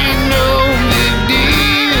 It ain't no big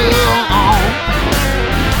deal.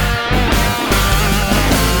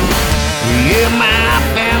 Yeah, my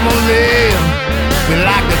family, we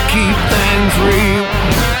like to keep things real.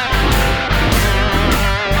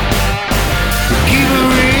 Keep it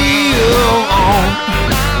real.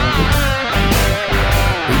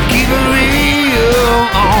 Keep it real.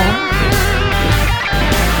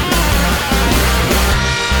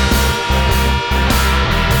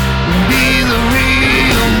 Be the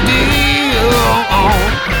real deal.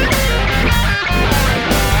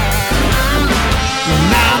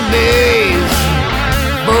 Nowadays,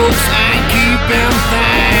 folks ain't keeping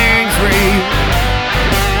things real.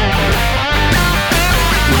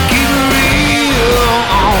 Keep it real.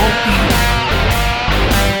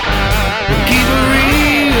 Keep it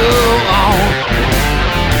real.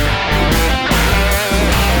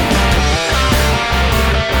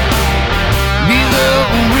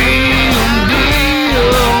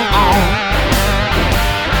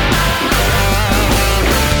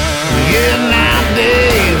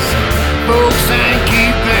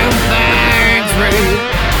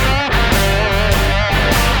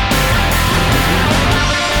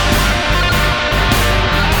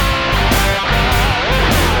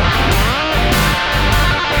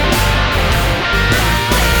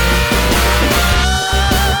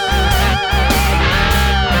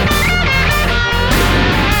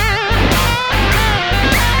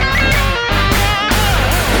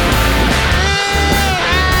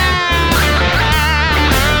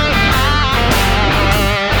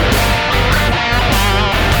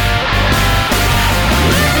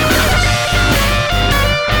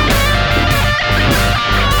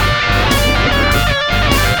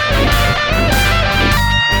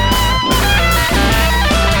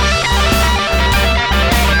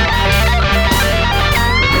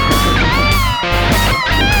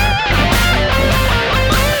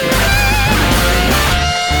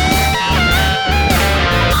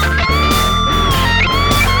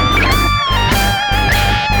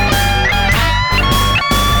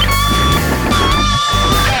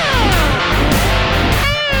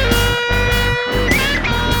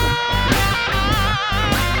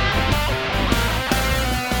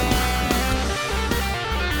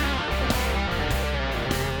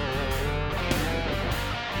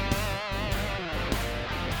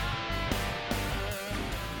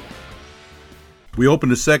 We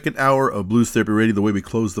opened the second hour of Blues Therapy Radio the way we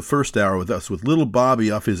closed the first hour with Little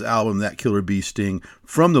Bobby off his album, That Killer Bee Sting,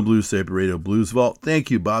 from the Blues Therapy Radio Blues Vault.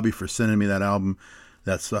 Thank you, Bobby, for sending me that album.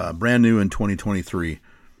 That's brand new in 2023.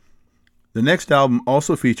 The next album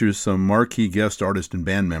also features some marquee guest artists and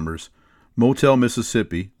band members. Motel,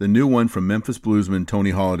 Mississippi, the new one from Memphis bluesman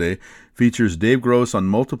Tony Holiday, features Dave Gross on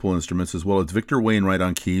multiple instruments as well as Victor Wainwright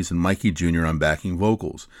on keys and Mikey Jr. on backing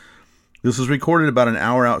vocals. This was recorded about an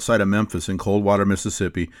hour outside of Memphis in Coldwater,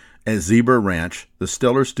 Mississippi, at Zebra Ranch, the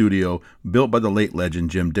stellar studio built by the late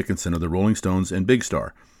legend Jim Dickinson of the Rolling Stones and Big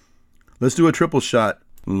Star. Let's do a triple shot.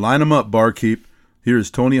 Line 'em up, barkeep.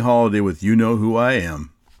 Here's Tony Holiday with You Know Who I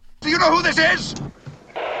Am. Do you know who this is?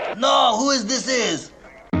 No, who is this is?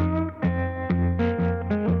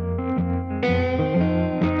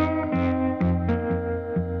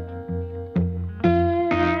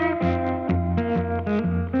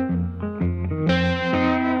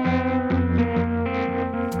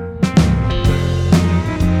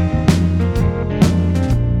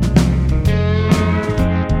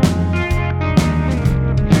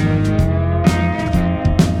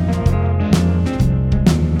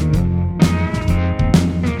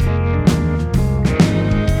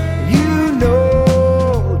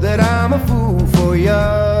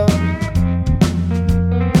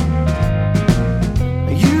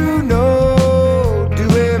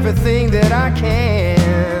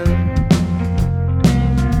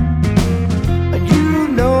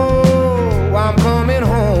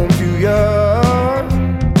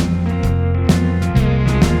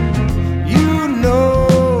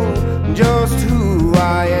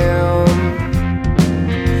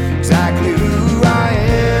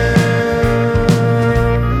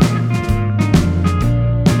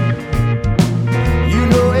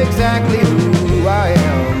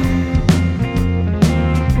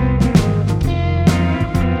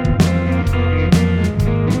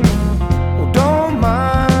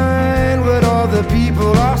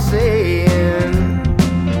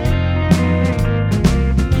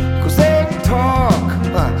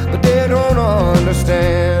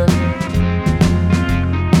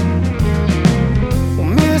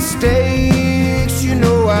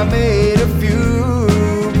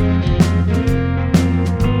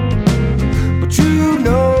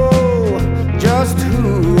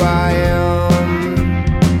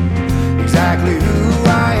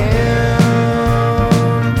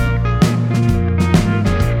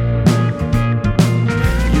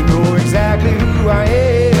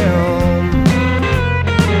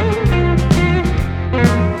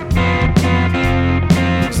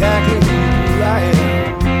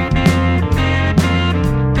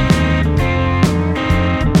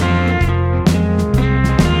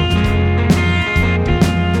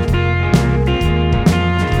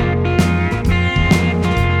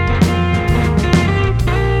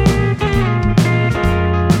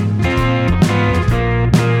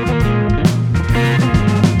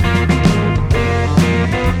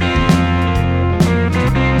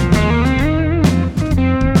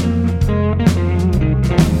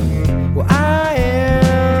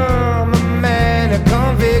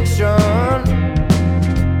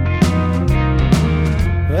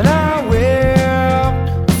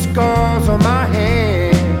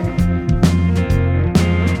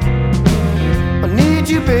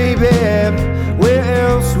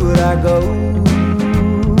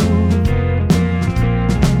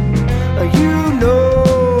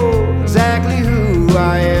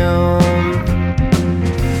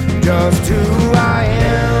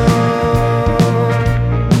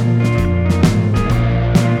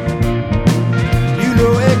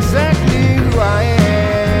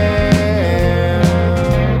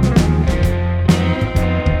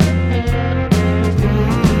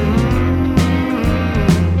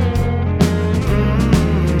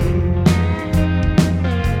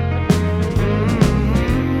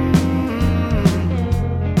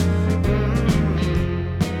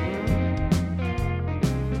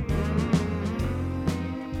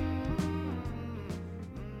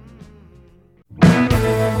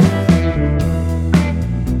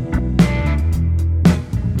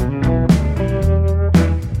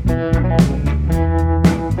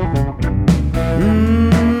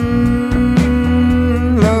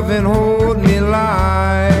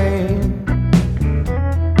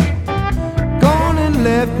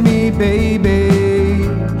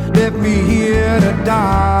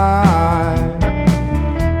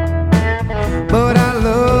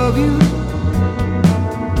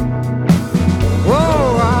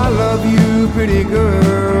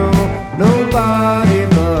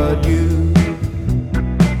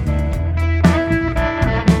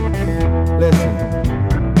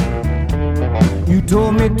 You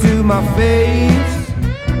my face,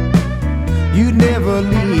 you'd never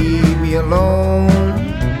leave me alone.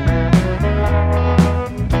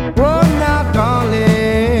 Well, now, darling,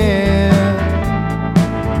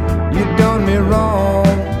 you done me wrong,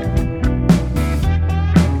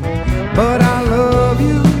 but I love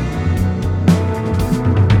you.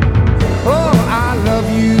 Oh, I love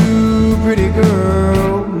you, pretty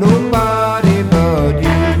girl, nobody but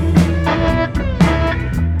you.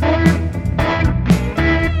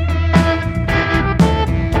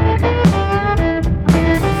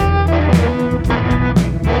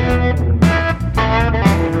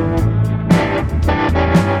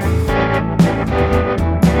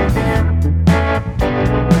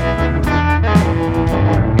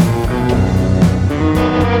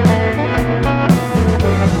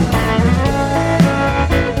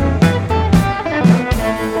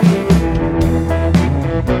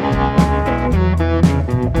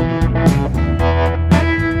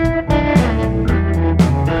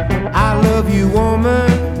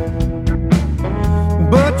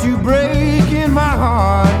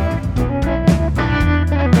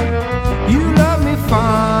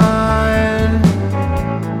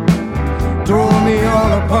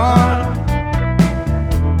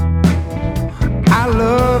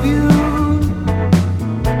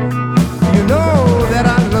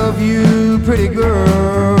 Pretty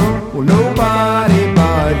girl, well, nobody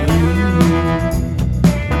but you,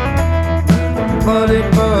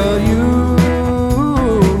 but you,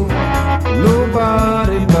 nobody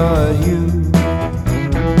but you,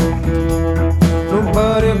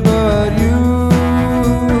 nobody but you,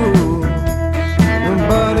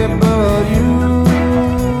 nobody but you,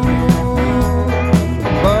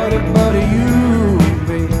 nobody but you,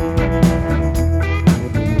 baby.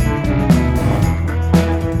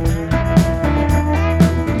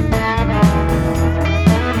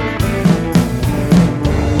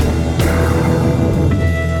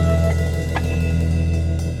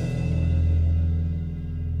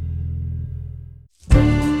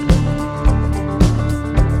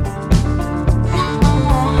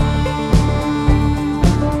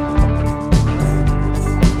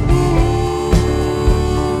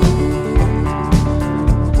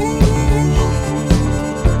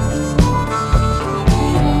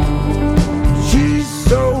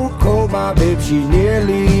 She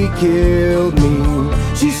nearly killed me.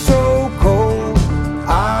 She's so cold,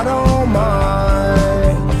 I don't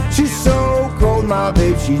mind. She's so cold, my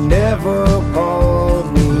babe, she never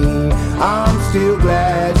called me. I'm still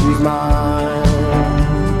glad she's mine.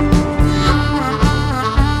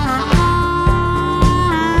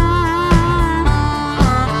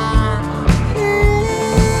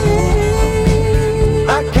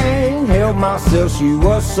 I can't help myself, she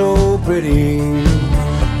was so pretty.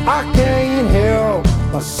 I can't help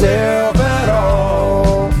myself at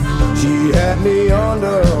all. She had me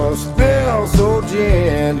under a spell so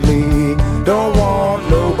gently. Don't want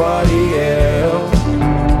nobody else.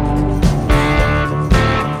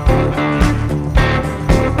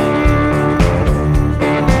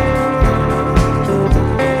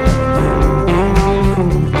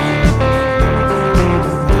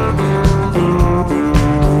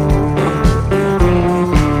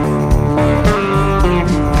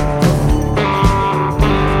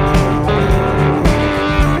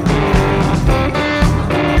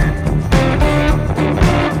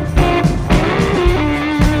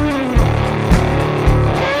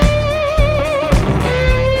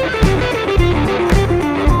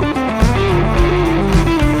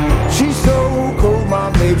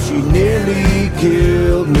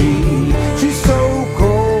 Killed me. She's so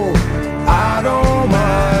cold, I don't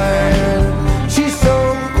mind. She's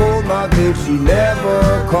so cold, my babe, she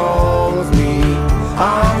never calls me.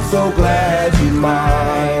 I'm so glad she's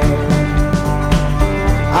mine.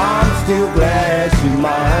 I'm still glad she's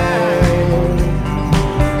mine.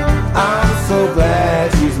 I'm so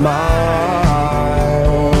glad she's mine.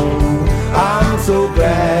 I'm so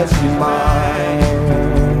glad she's mine.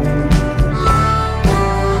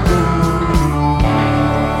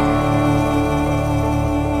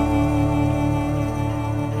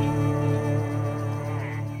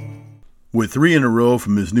 With 3 in a row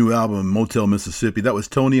from his new album, Motel Mississippi, that was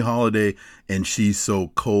Tony Holiday and She's So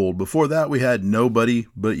Cold. Before that, we had Nobody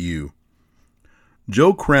But You.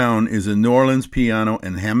 Joe Crown is a New Orleans piano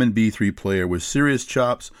and Hammond B3 player with serious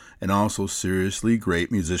chops and also seriously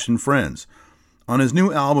great musician friends. On his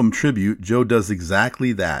new album, Tribute, Joe does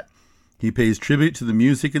exactly that. He pays tribute to the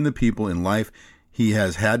music and the people in life he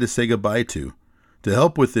has had to say goodbye to. To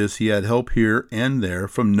help with this, he had help here and there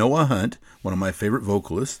from Noah Hunt, one of my favorite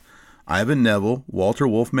vocalists, Ivan Neville, Walter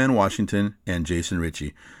Wolfman Washington, and Jason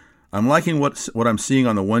Ritchie. I'm liking what I'm seeing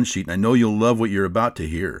on the one sheet, and I know you'll love what you're about to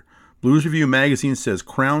hear. Blues Review magazine says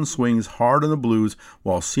Crown swings hard on the blues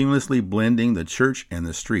while seamlessly blending the church and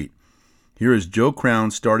the street. Here is Joe Crown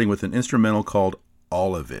starting with an instrumental called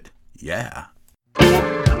All of It. Yeah.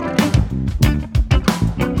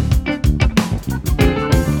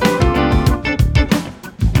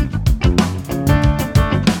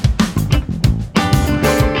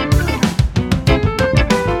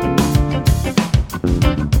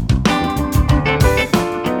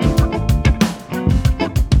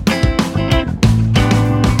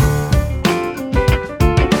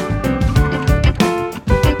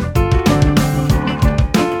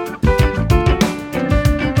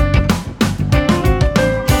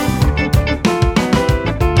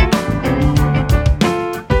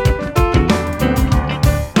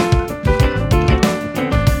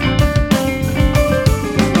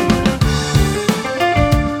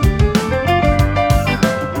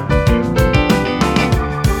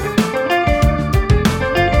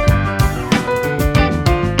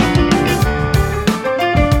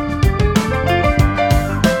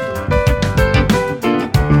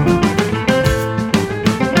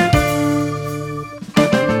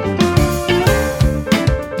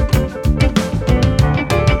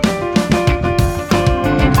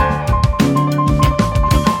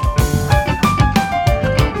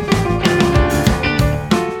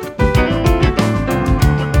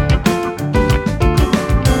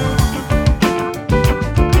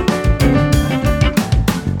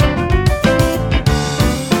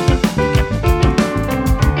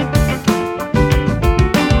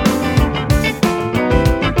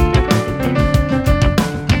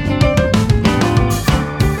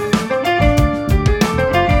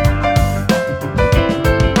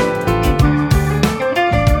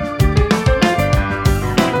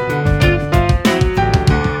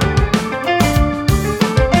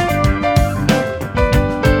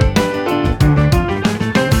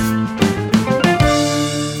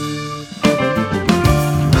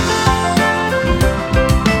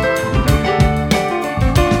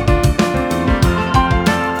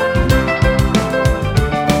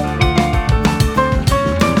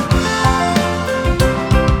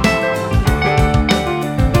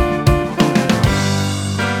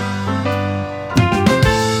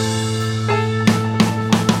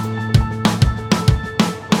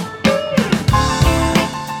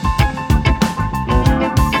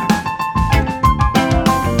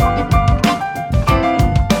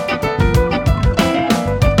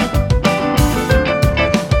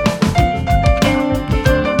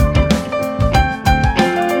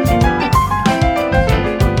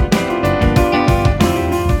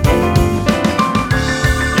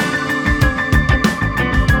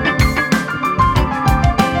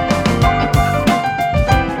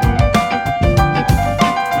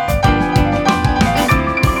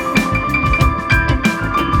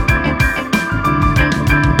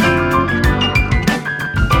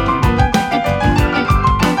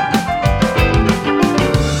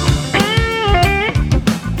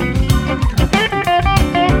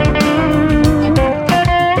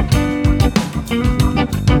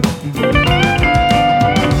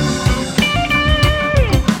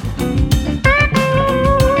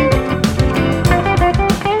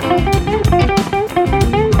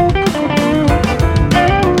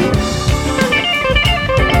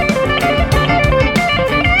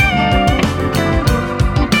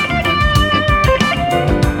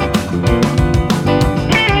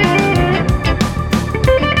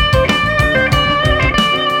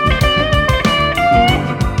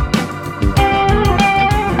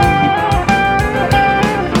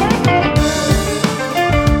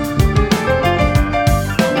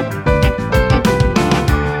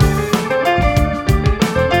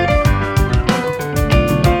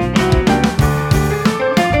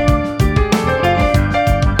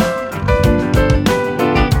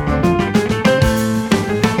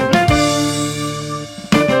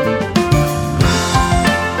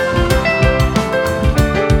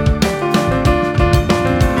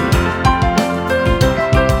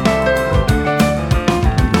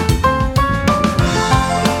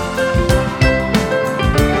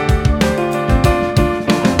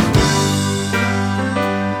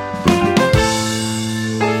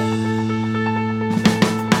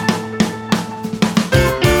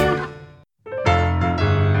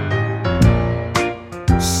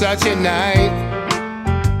 such a night.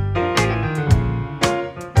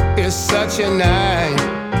 It's such a night.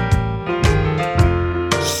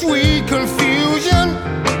 Sweet confusion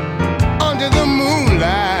under the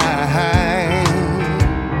moonlight.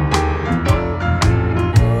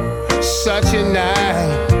 Such a night.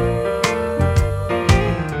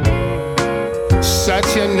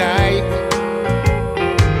 such a night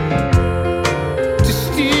to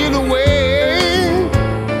steal away.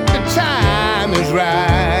 The time is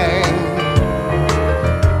right.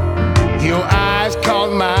 Your eyes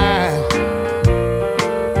caught mine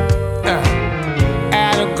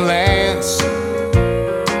at a glance.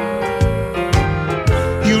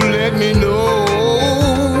 You let me know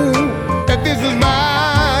that this was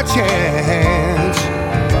my chance.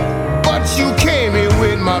 But you came here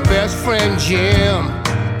with my best friend Jim,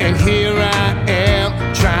 and here I am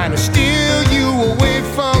trying to steal you away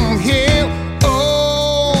from him.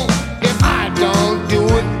 Oh, if I don't do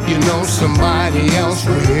it, you know somebody else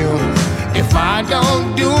will. If I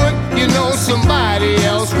don't do it, you know somebody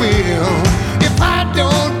else will. If I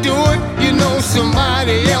don't do it, you know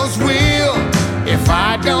somebody else will. If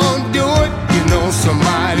I don't do it, you know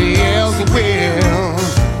somebody else will.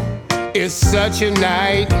 It's such a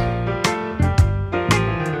night,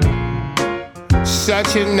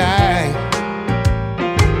 such a night.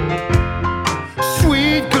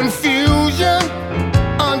 Sweet confusion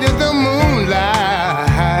under the moonlight.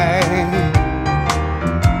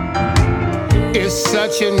 It's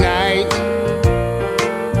such a night,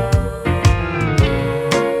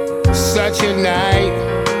 such a night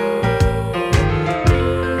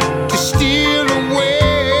to steal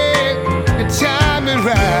away. The time is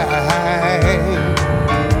right.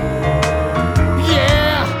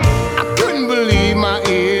 Yeah, I couldn't believe my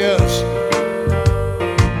ears,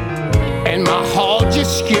 and my heart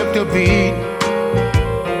just skipped a beat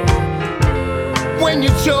when you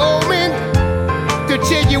told me to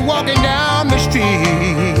take you walking down the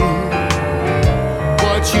street.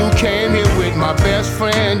 But you came here with my best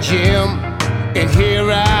friend Jim, and here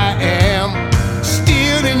I am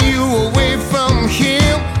stealing you away from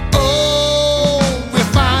him. Oh,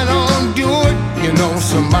 if I don't do it, you know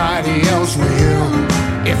somebody else will.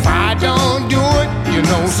 If I don't do it, you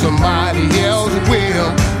know somebody else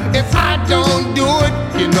will. If I don't do it,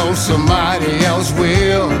 you know somebody else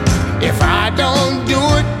will. If I don't do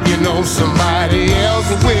it, you know somebody else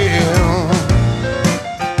will.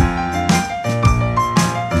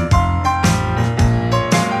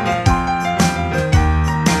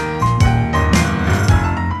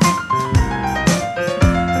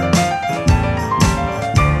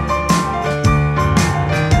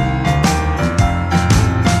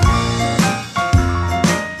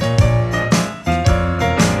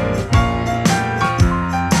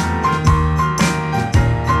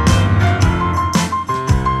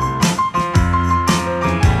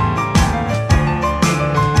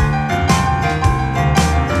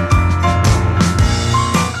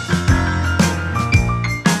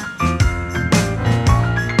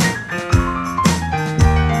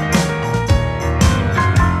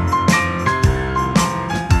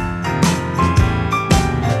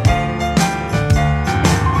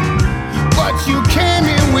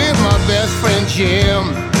 Jim,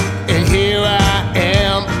 and here I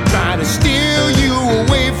am trying to steal you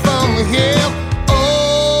away from him.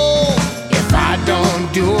 Oh, if I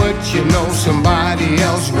don't do it, you know somebody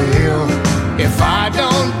else will. If I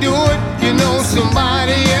don't do it, you know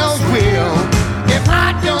somebody else will. If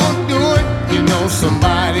I don't do it, you know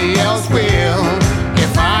somebody else will.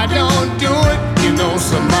 If I don't do it, you know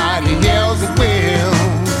somebody else will.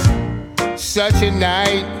 Such a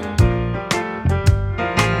night,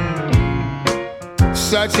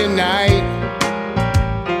 such a night,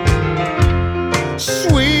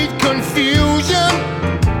 sweet confusion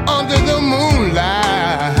under the moonlight.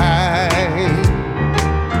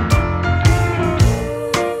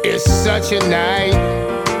 It's such a night,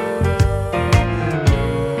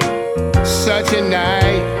 such a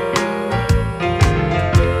night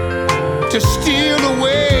to steal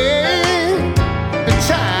away. The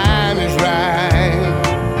time is right.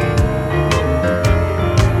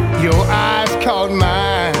 Your eyes caught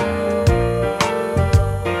mine,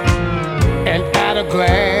 and at a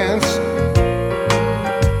glance,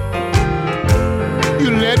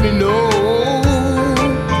 you let me know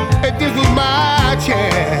that this was my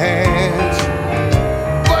chance.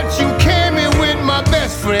 But you came in with my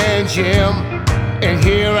best friend Jim, and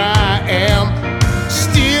here I am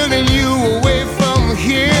stealing you away from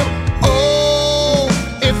him. Oh,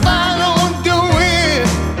 if I don't do it,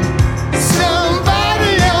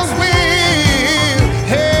 somebody else will.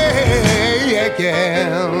 Hey,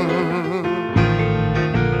 yeah.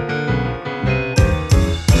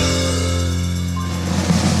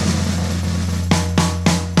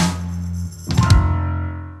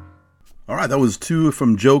 All right, that was two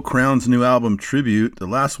from Joe Crown's new album, Tribute. The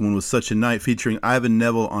last one was Such a Night, featuring Ivan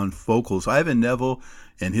Neville on vocals. Ivan Neville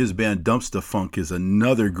and his band Dumpsta Funk is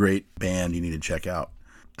another great band you need to check out.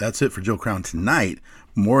 That's it for Joe Crown tonight.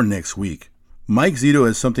 More next week. Mike Zito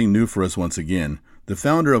has something new for us once again. The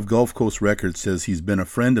founder of Gulf Coast Records says he's been a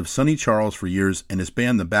friend of Sonny Charles for years, and his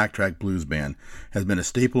band, the Backtrack Blues Band, has been a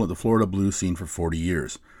staple of the Florida blues scene for 40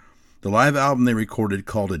 years. The live album they recorded,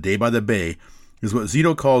 called A Day by the Bay, is what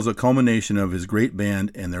Zito calls a culmination of his great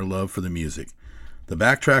band and their love for the music. The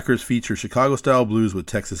Backtrackers feature Chicago-style blues with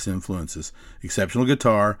Texas influences, exceptional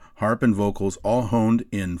guitar, harp, and vocals, all honed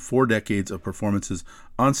in 4 decades of performances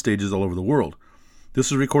on stages all over the world. This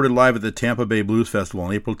was recorded live at the Tampa Bay Blues Festival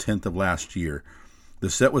on April 10th of last year. The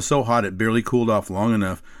set was so hot it barely cooled off long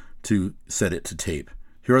enough to set it to tape.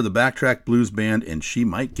 Here are the Backtrack Blues Band and She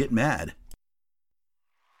Might Get Mad.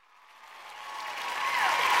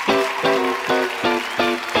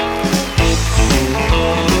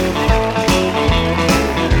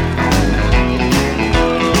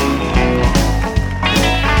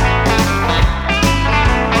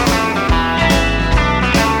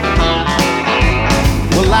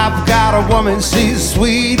 Well, I've got a woman, she's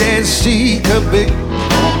sweet as she could be.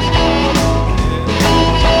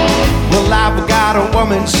 Well, I've got a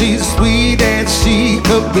woman, she's sweet as she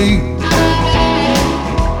could be.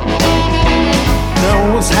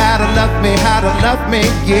 Knows how to love me,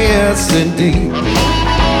 yes indeed.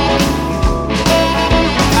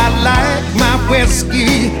 I like my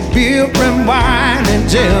whiskey, beer and wine and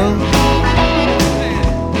gin.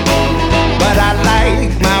 But I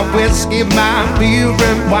like my whiskey, my beer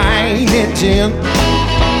and wine and gin.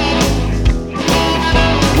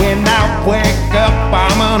 When I wake up,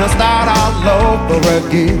 I'm gonna start all over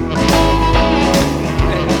again.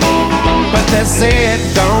 But they said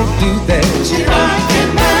don't do that. She might get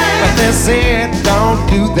mad. But they said don't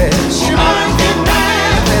do that. She might get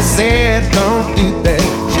mad. But they said don't do that.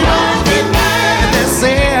 She might get mad. But they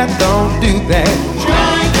said don't do that. She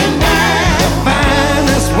might get mad. The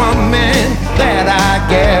finest woman that I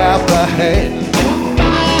ever had.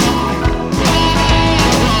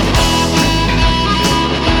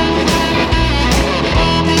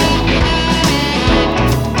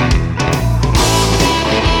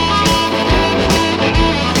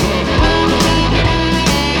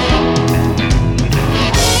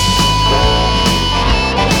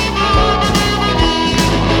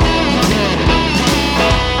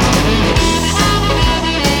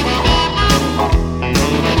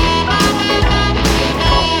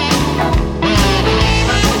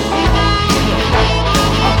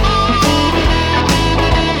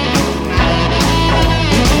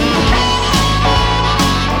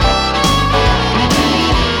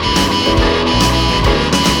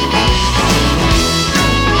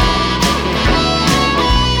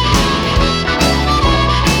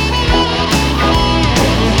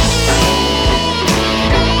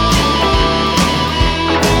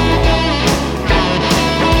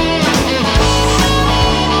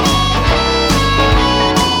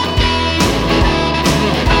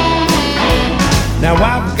 Now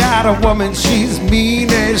I've got a woman, she's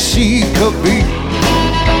mean as she could be.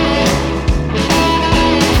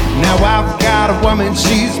 Now I've got a woman,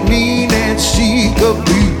 she's mean as she could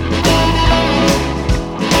be.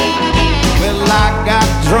 Well, I got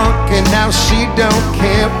drunk and now she don't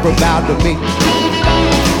care about me.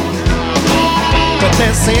 But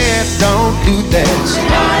they said don't do that.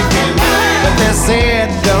 But they said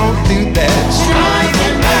don't do that.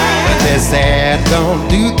 But they said don't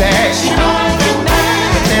do that.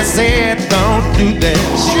 They said don't do that.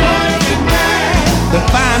 The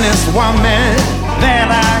finest woman that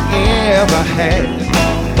I ever had.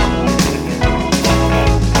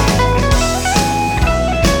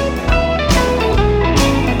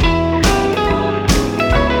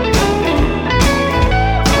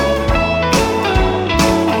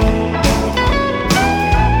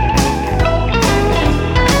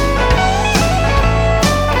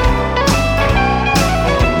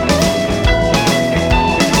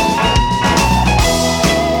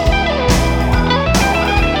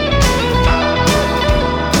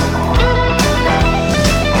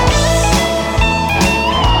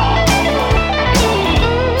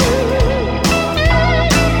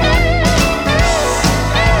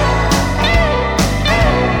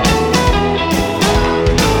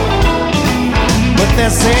 They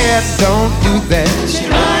said don't do that.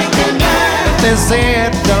 They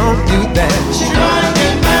said don't do that.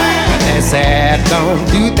 They said don't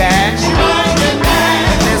do that.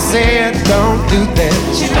 They said don't do that.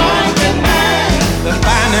 The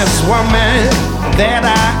finest woman that I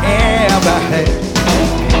ever had.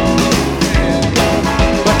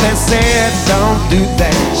 But they said don't do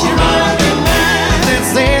that. They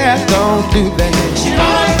said don't do that.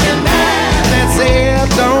 They said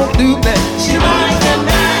don't do that.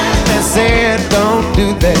 They said don't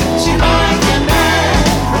do that.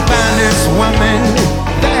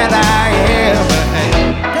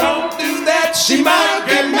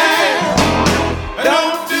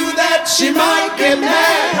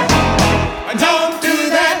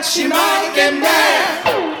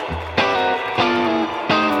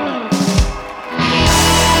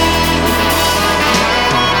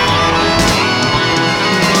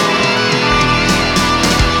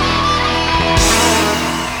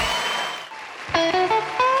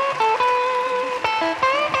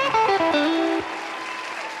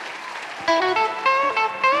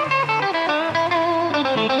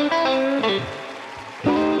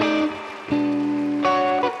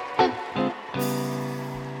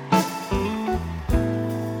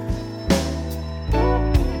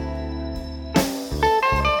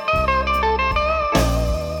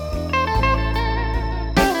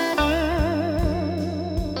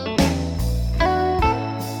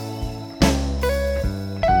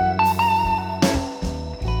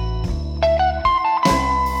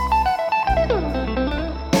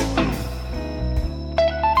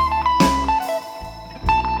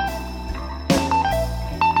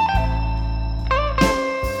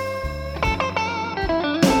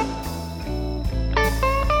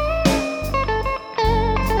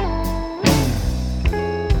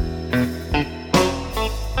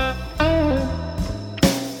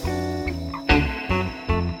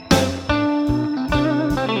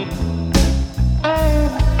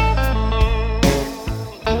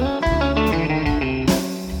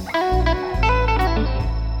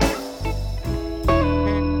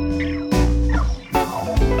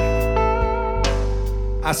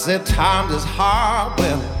 I said times is hard,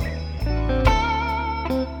 well,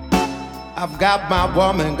 I've got my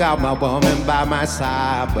woman by my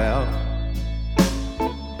side, well.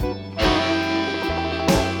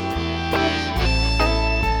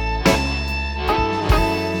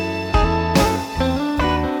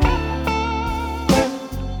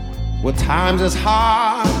 Well, times is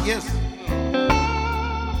hard, yes.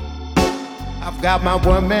 I've got my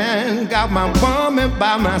woman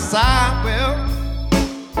by my side, well.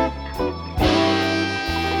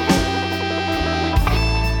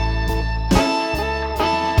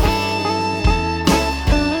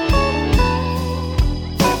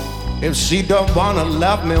 If she don't wanna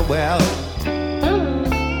love me well,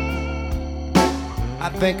 I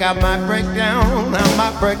think I might break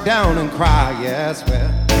down and cry, yes, well.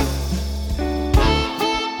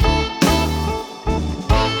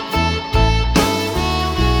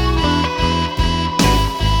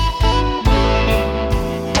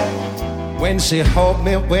 When she hold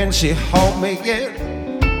me, yeah,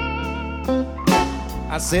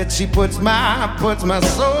 I said she puts my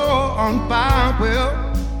soul on fire, well.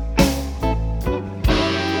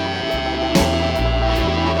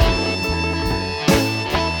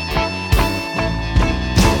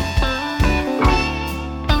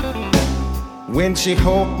 When she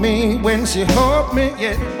hold me,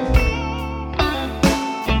 yeah,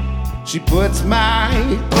 she puts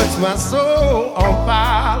my soul on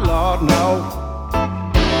fire, Lord, no.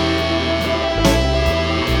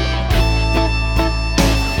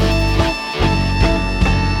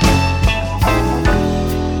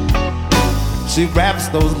 She wraps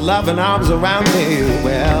those loving arms around me,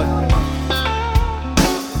 well,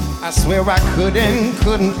 I swear I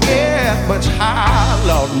couldn't get much higher,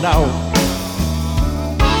 Lord, no.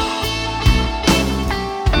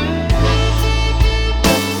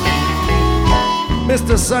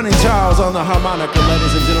 Mr. Sonny Charles on the harmonica,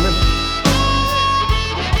 ladies and gentlemen.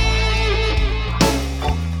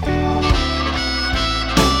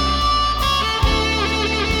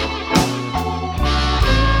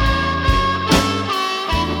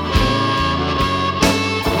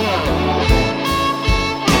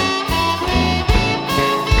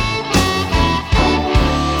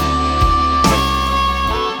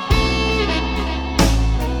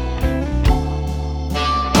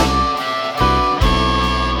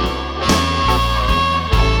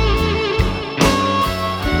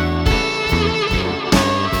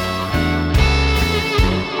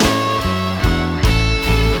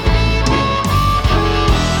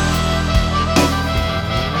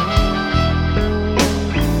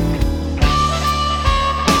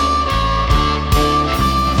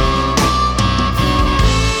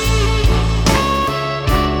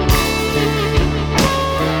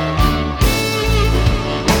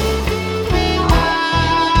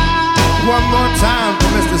 One more time for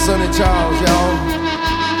Mr. Sonny Charles, y'all.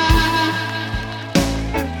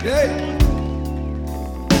 Yeah.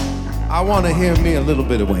 I want to hear me a little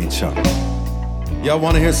bit of Wayne Shaw. Y'all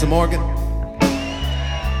want to hear some organ?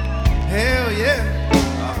 Hell yeah.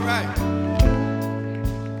 All right.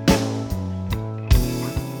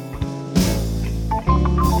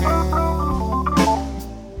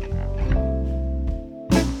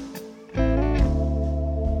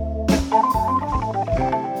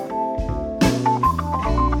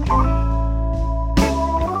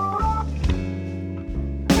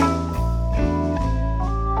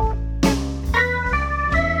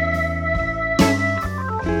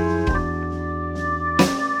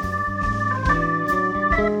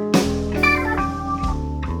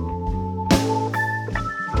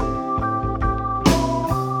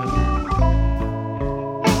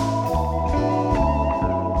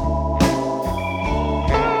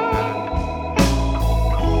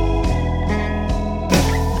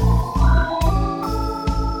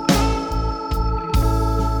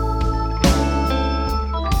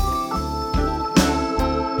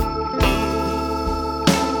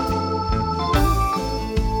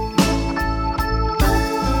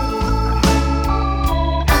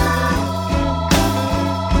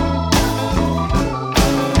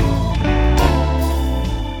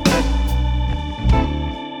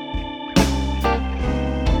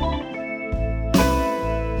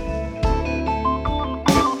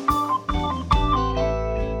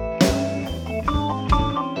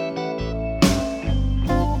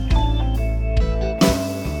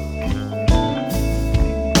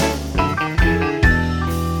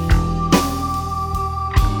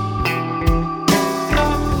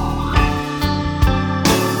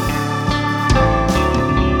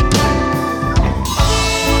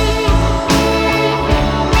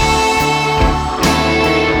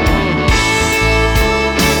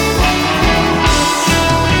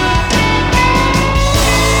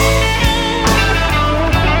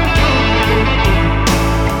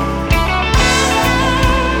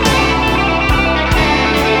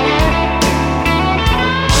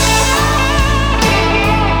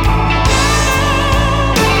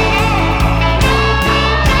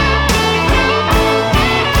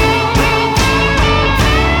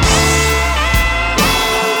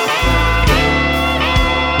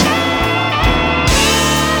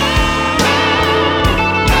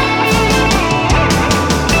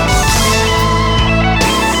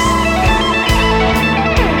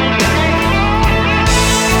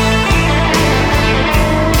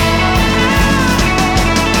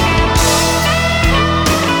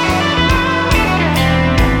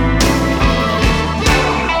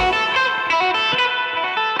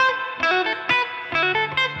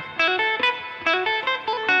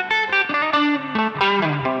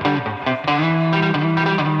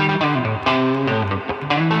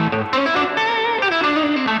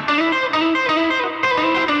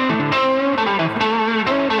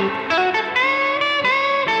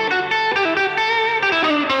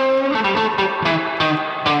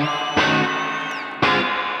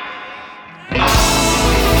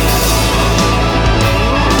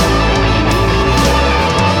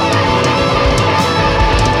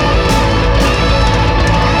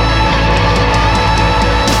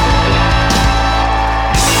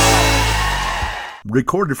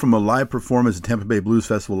 recorded from a live performance at Tampa Bay Blues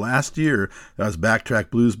Festival last year. That was Backtrack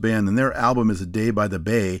Blues Band, and their album is A Day by the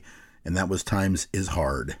Bay, and that was Times is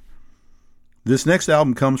Hard. This next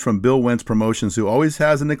album comes from Bill Wentz Promotions, who always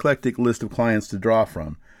has an eclectic list of clients to draw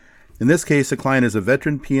from. In this case, the client is a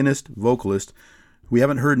veteran pianist, vocalist. We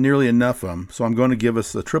haven't heard nearly enough of him, so I'm going to give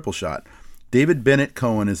us a triple shot. David Bennett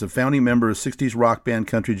Cohen is a founding member of 60s rock band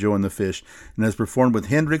Country Joe and the Fish and has performed with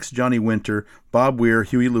Hendrix, Johnny Winter, Bob Weir,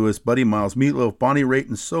 Huey Lewis, Buddy Miles, Meatloaf, Bonnie Raitt,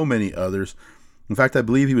 and so many others. In fact, I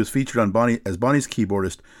believe he was featured on as Bonnie's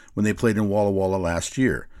keyboardist when they played in Walla Walla last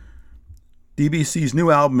year. DBC's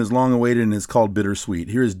new album is long awaited and is called Bittersweet.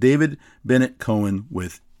 Here is David Bennett Cohen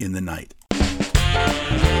with In the Night.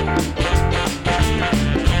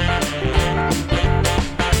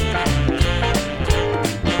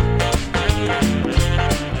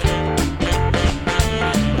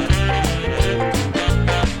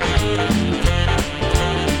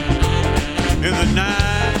 In the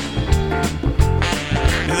night,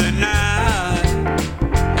 in the night,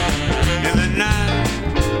 in the night,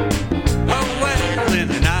 oh well, in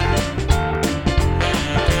the night,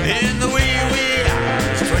 in the wee wee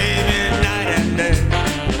hours between midnight and day,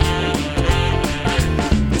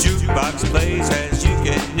 the jukebox plays as you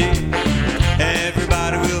get near,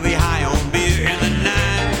 everybody will be high on beer. In the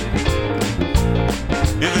night,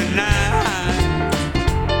 in the night,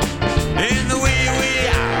 in the wee wee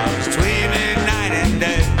hours between midnight and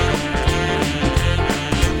day.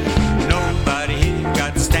 Nobody here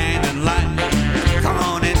got to stand in line. Come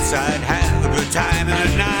on inside, have a good time in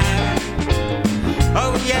the night.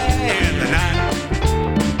 Oh yeah, in the night,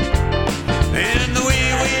 in the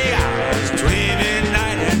wee wee hours between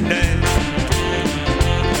midnight and day.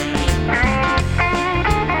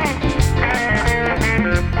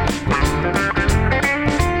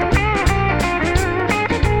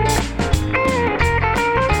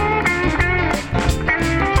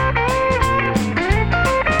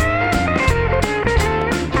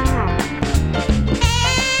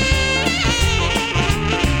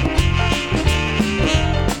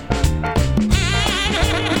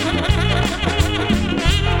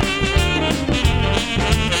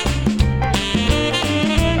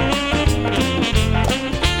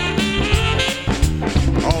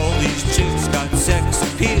 All these chicks got sex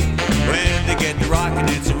appeal. When they get to rockin',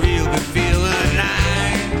 it's a real good feel in the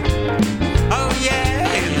night. Oh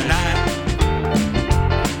yeah, in the night,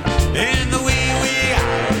 in the wee wee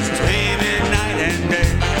hours between midnight and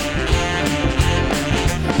day.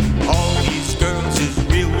 All these girls is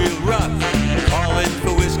real, real rough, calling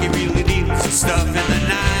for whiskey, really needing some stuff in the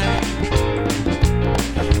night,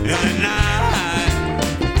 in the night,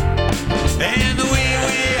 in the wee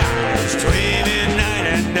wee hours between midnight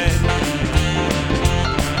and day.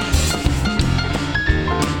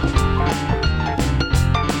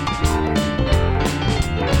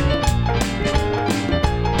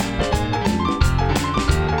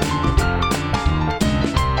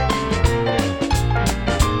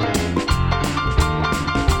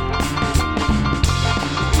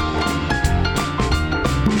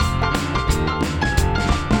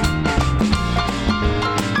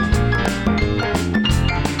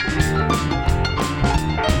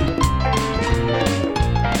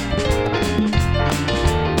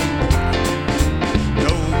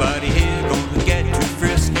 Nobody here gonna get too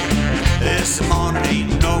frisky. This morning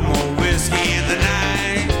ain't no more whiskey in the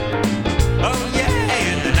night. Oh yeah,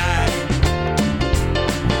 in the night,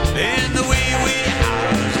 in the wee wee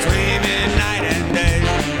hours between midnight and day.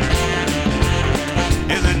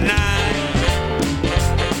 In the night,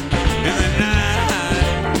 in the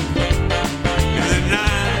night, in the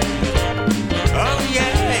night, oh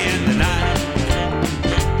yeah, in the night,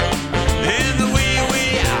 in the wee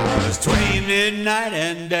wee hours between midnight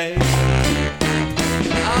and day.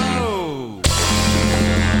 Oh.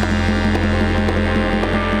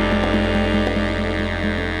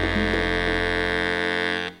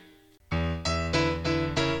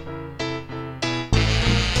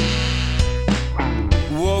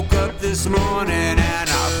 Woke up this morning and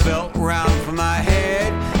I felt round for my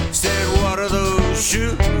head. Said, what are those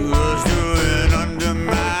shoes doing under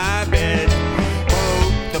my bed?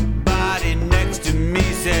 Poked the body next to me,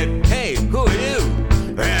 said, hey, who are you?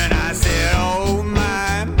 And I said, oh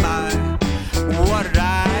my, my, what did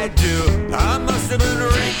I do? I must have been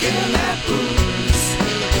drinking that booze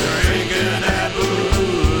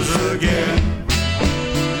again.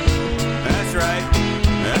 That's right,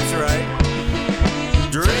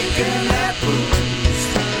 drinking that booze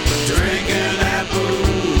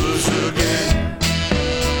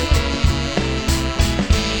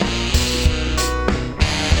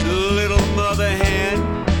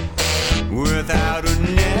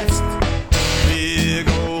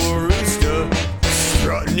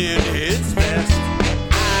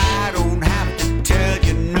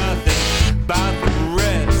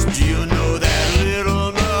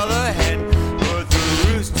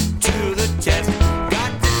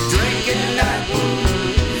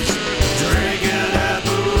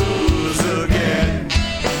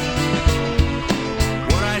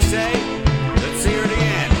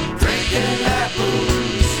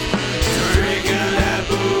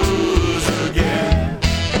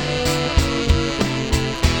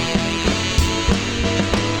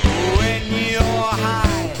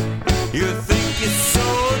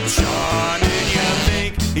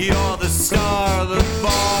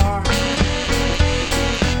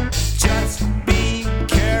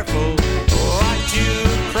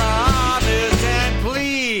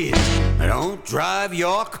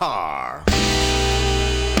your car.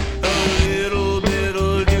 A little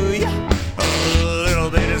bit'll do ya, a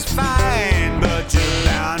little bit is fine, but you're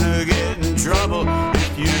bound to get in trouble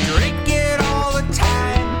if you drink it all the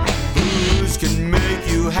time. Booze can make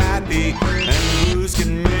you happy, and booze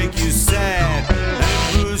can make you sad,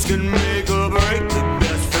 and booze can make or break the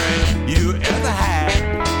best friend you ever had.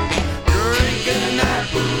 Drinking that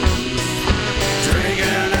booze,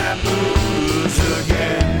 drinking that booze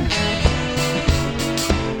again.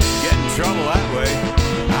 Get in trouble that way.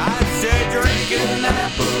 I said drinking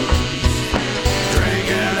that booze,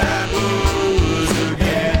 drinking that booze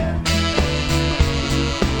again.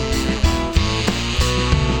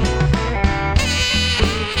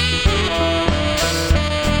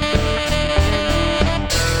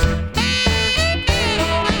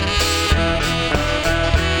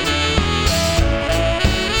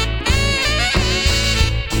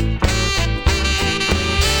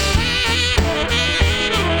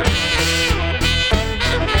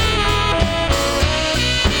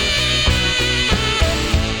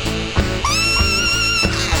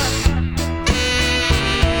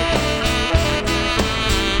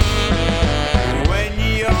 When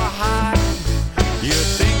you're high, you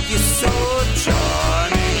think you're so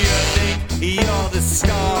charming. You think you're the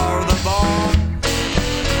star of the ball.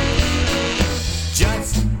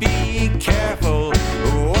 Just be careful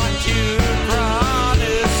what you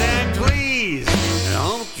promise, and please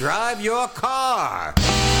don't drive your car.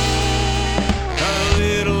 A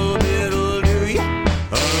little bit'll do ya,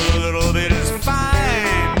 a little bit is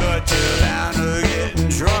fine, but you're bound to get in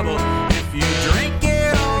trouble if you drink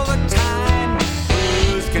it all the time.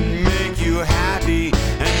 Booze can make you happy,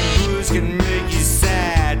 and booze can make you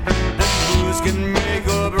sad, and booze can make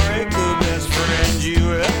or break the best friends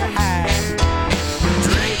you ever had.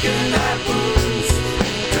 Drinking that booze,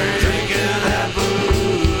 drinking that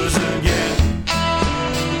booze again.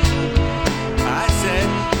 I said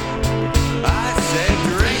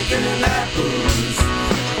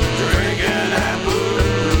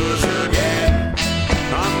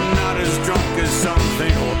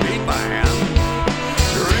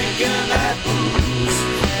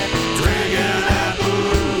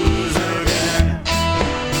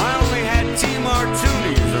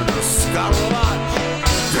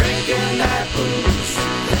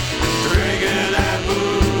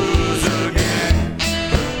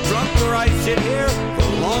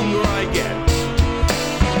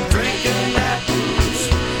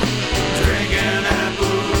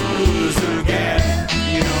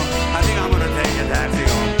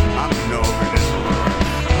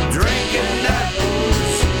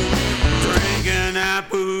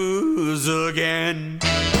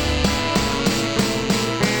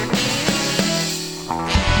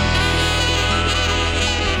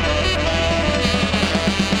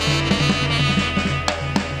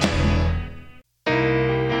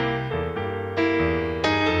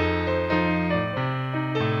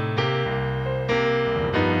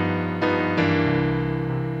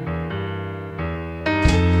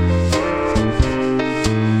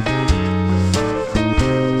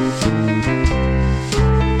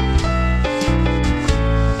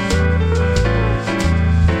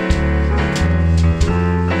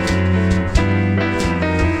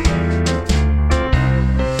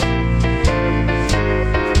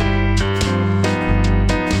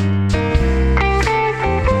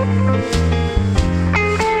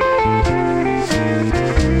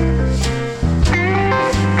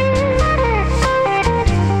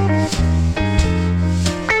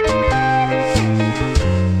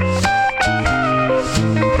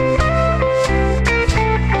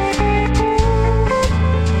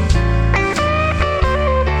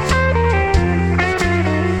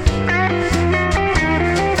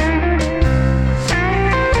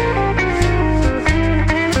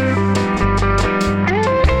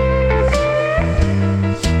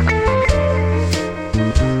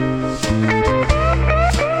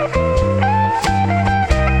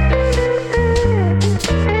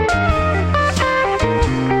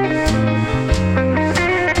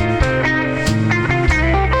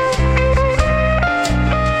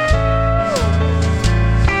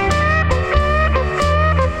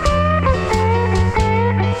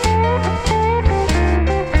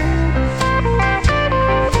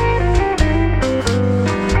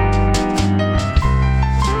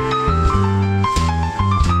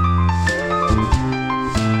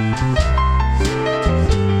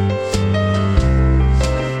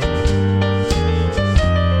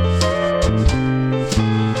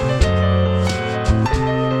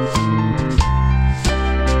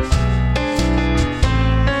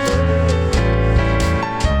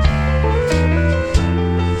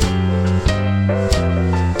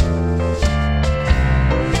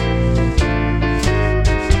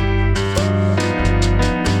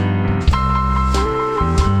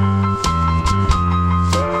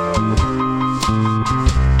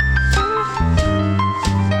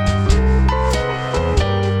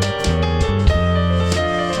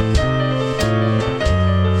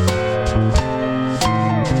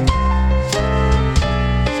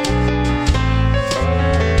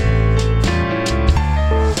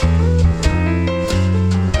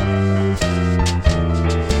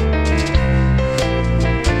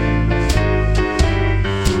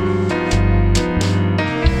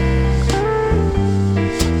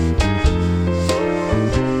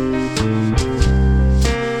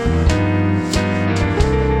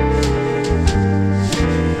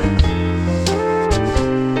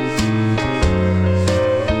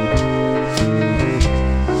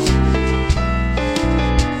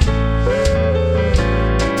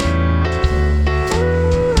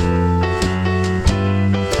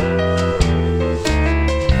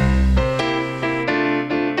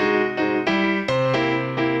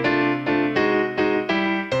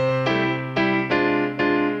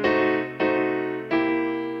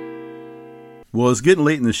Well, it's getting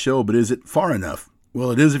late in the show, but is it far enough? Well,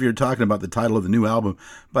 it is if you're talking about the title of the new album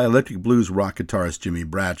by electric blues rock guitarist Jimmy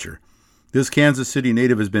Bratcher. This Kansas City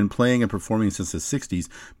native has been playing and performing since the 60s,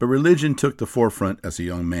 but religion took the forefront as a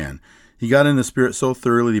young man. He got in the spirit so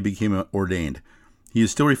thoroughly he became ordained. He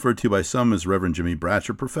is still referred to by some as Reverend Jimmy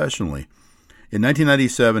Bratcher professionally. In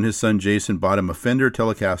 1997, his son Jason bought him a Fender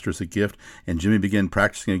Telecaster as a gift, and Jimmy began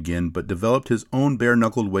practicing again, but developed his own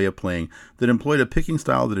bare-knuckled way of playing that employed a picking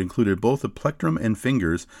style that included both a plectrum and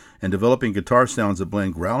fingers, and developing guitar sounds that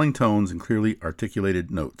blend growling tones and clearly articulated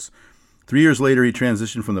notes. 3 years later, he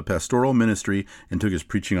transitioned from the pastoral ministry and took his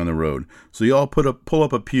preaching on the road. So you all pull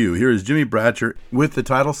up a pew. Here is Jimmy Bratcher with the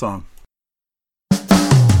title song.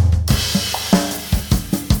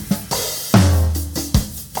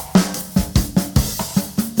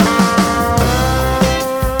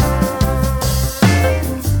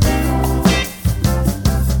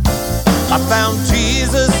 I found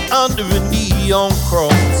Jesus under a neon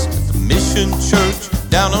cross at the Mission Church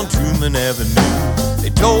down on Truman Avenue.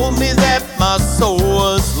 They told me that my soul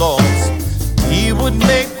was lost. He would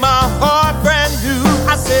make my heart brand new.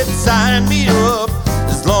 I said, sign me up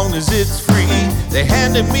as long as it's free. They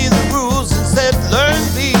handed me the rules and said, learn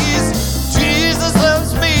these. Jesus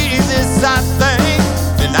loves me, this I think.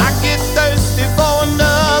 Then I get thirsty for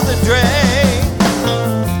another drink.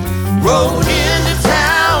 Rode into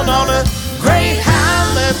town on a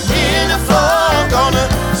Greyhound, left in a fog on a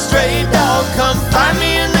stray dog. Come find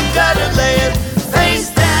me in the gutter laying face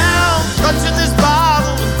down, clutching this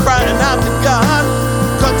bottle and crying out to God.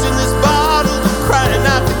 Clutching this bottle and crying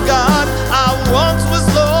out to God. I once was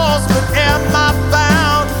lost, but am I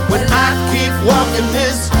found when I keep walking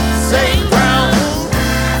this same ground?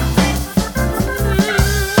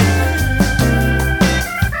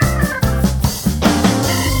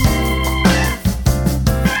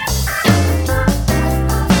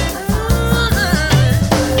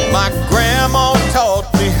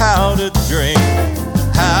 How to drink,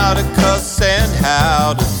 how to cuss, and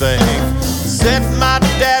how to think. Said my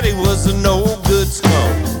daddy was a no-good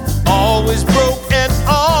skunk, always broke and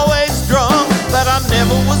always drunk, but I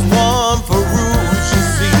never was one for rules, you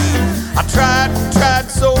see. I tried and tried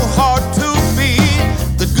so hard to be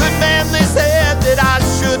the good man they said that I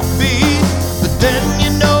should be, but then,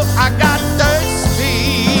 you know, I got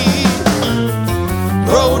thirsty.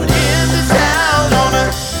 Rode into town on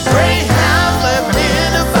a Greyhound, left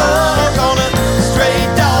in a fog on a stray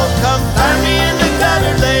dog. Come find me in the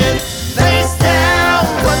gutter laying face down,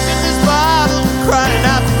 clutching this bottle, crying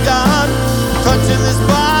out to God. Clutching this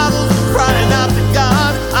bottle, crying out to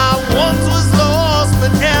God. I once was lost,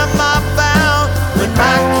 but am I found when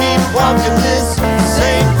I keep walking this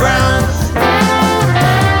same ground?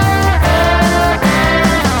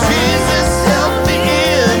 Jesus help me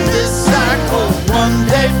in this cycle. One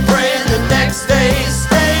day praying, the next day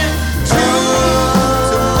staying true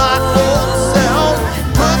to my old self.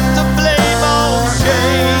 Put the blame on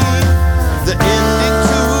shame. The ending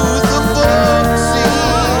to the book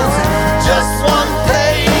seems just one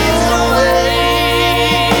page away.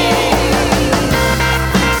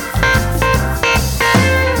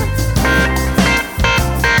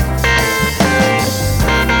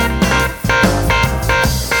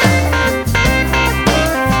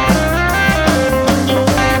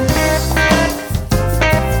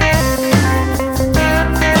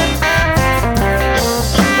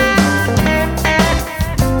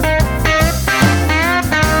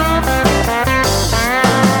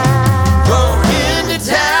 Rode into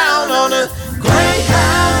town on a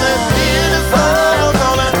Greyhound, left in a fog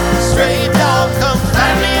on a stray dog. Come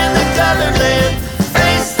find me in the gutter laying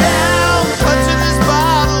face down, clutching this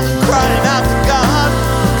bottle and crying out to God.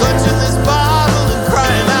 Clutching this bottle and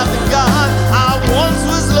crying out to God. I once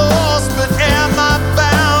was lost, but am I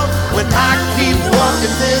found when I keep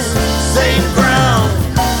walking this same ground?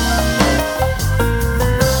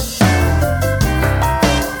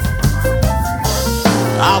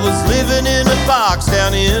 I was living in a box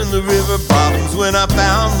down in the river bottoms when I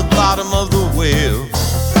found the bottom of the well.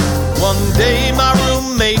 One day my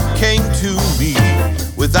roommate came to me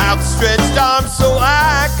with outstretched arms so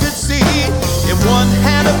I could see. In one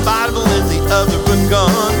hand a Bible, in the other a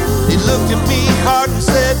gun. He looked at me hard and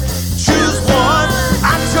said, choose one.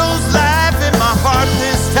 I chose life in my heart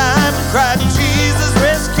this time and cried, Jesus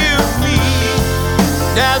rescue me.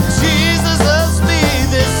 Now Jesus loves me,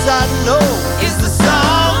 this I know is the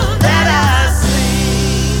song that I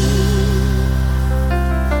sing.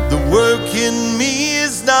 The work in me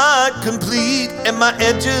is not complete and my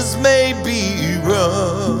edges may be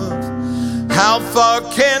rough. How far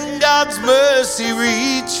can God's mercy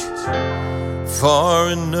reach? Far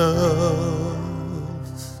enough.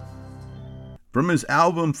 from his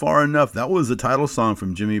album Far Enough. That was the title song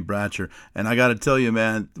from Jimmy Bratcher. And I got to tell you,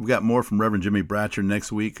 man, we got more from Reverend Jimmy Bratcher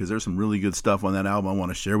next week because there's some really good stuff on that album I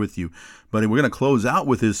want to share with you. But we're going to close out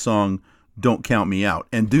with his song, Don't Count Me Out.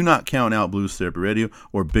 And do not count out Blues Therapy Radio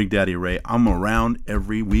or Big Daddy Ray. I'm around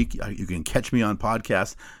every week. You can catch me on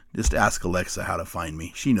podcasts. Just ask Alexa how to find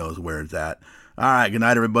me. She knows where it's at. All right, good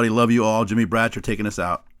night, everybody. Love you all. Jimmy Bratcher taking us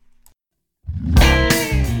out.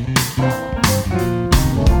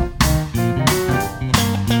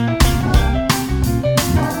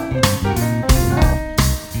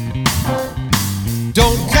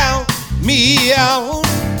 Don't count me out.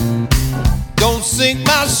 Don't sink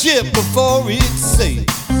my ship before it sails.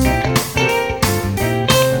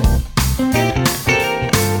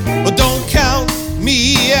 But don't count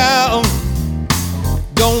me out.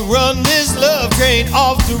 Don't run this love train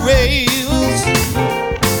off the rails.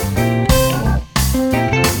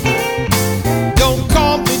 Don't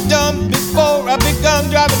call me done before I begun.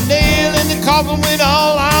 Drive a nail in the coffin when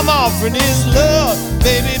all I'm offering is love.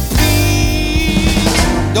 Baby,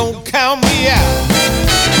 please don't count me out.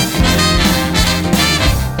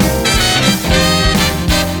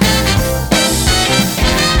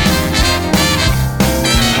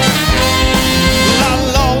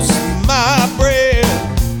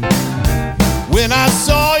 When I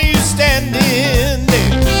saw you standing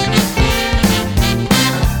there,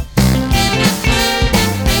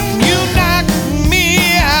 you knocked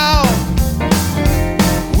me out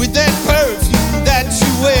with that perfume that you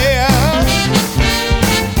wear.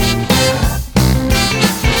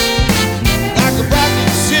 Like a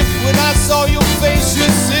rocket ship, when I saw your face, you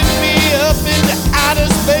sent me up into outer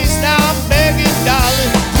space. Now I'm begging,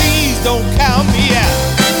 darling, please don't count me out.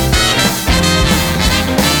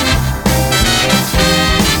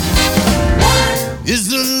 Is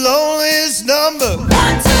the loneliest number. 1,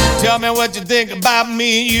 2. Tell me what you think about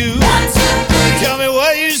me and you. 1, 2, 3. Tell me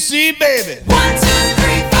what you see, baby. 1, 2, 3,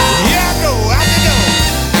 4. Here I go, out the door.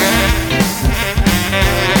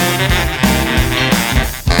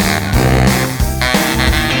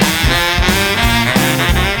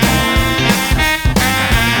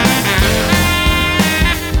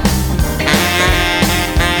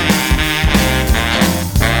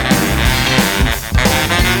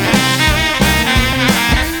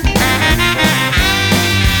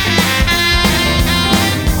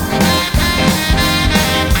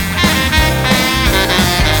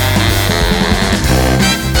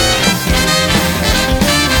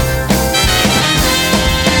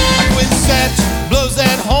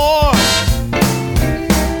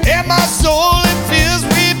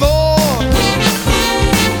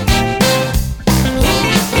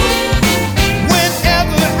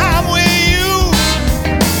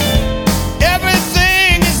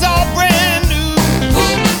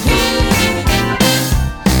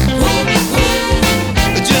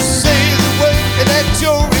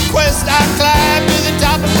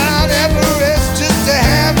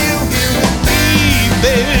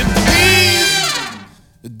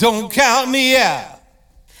 Don't count me out.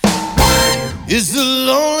 It's the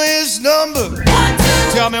loneliest number. 1, 2.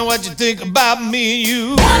 Tell me what you think about me and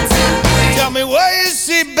you. 1, 2, 3. Tell me what you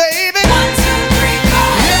see, baby. 1, 2.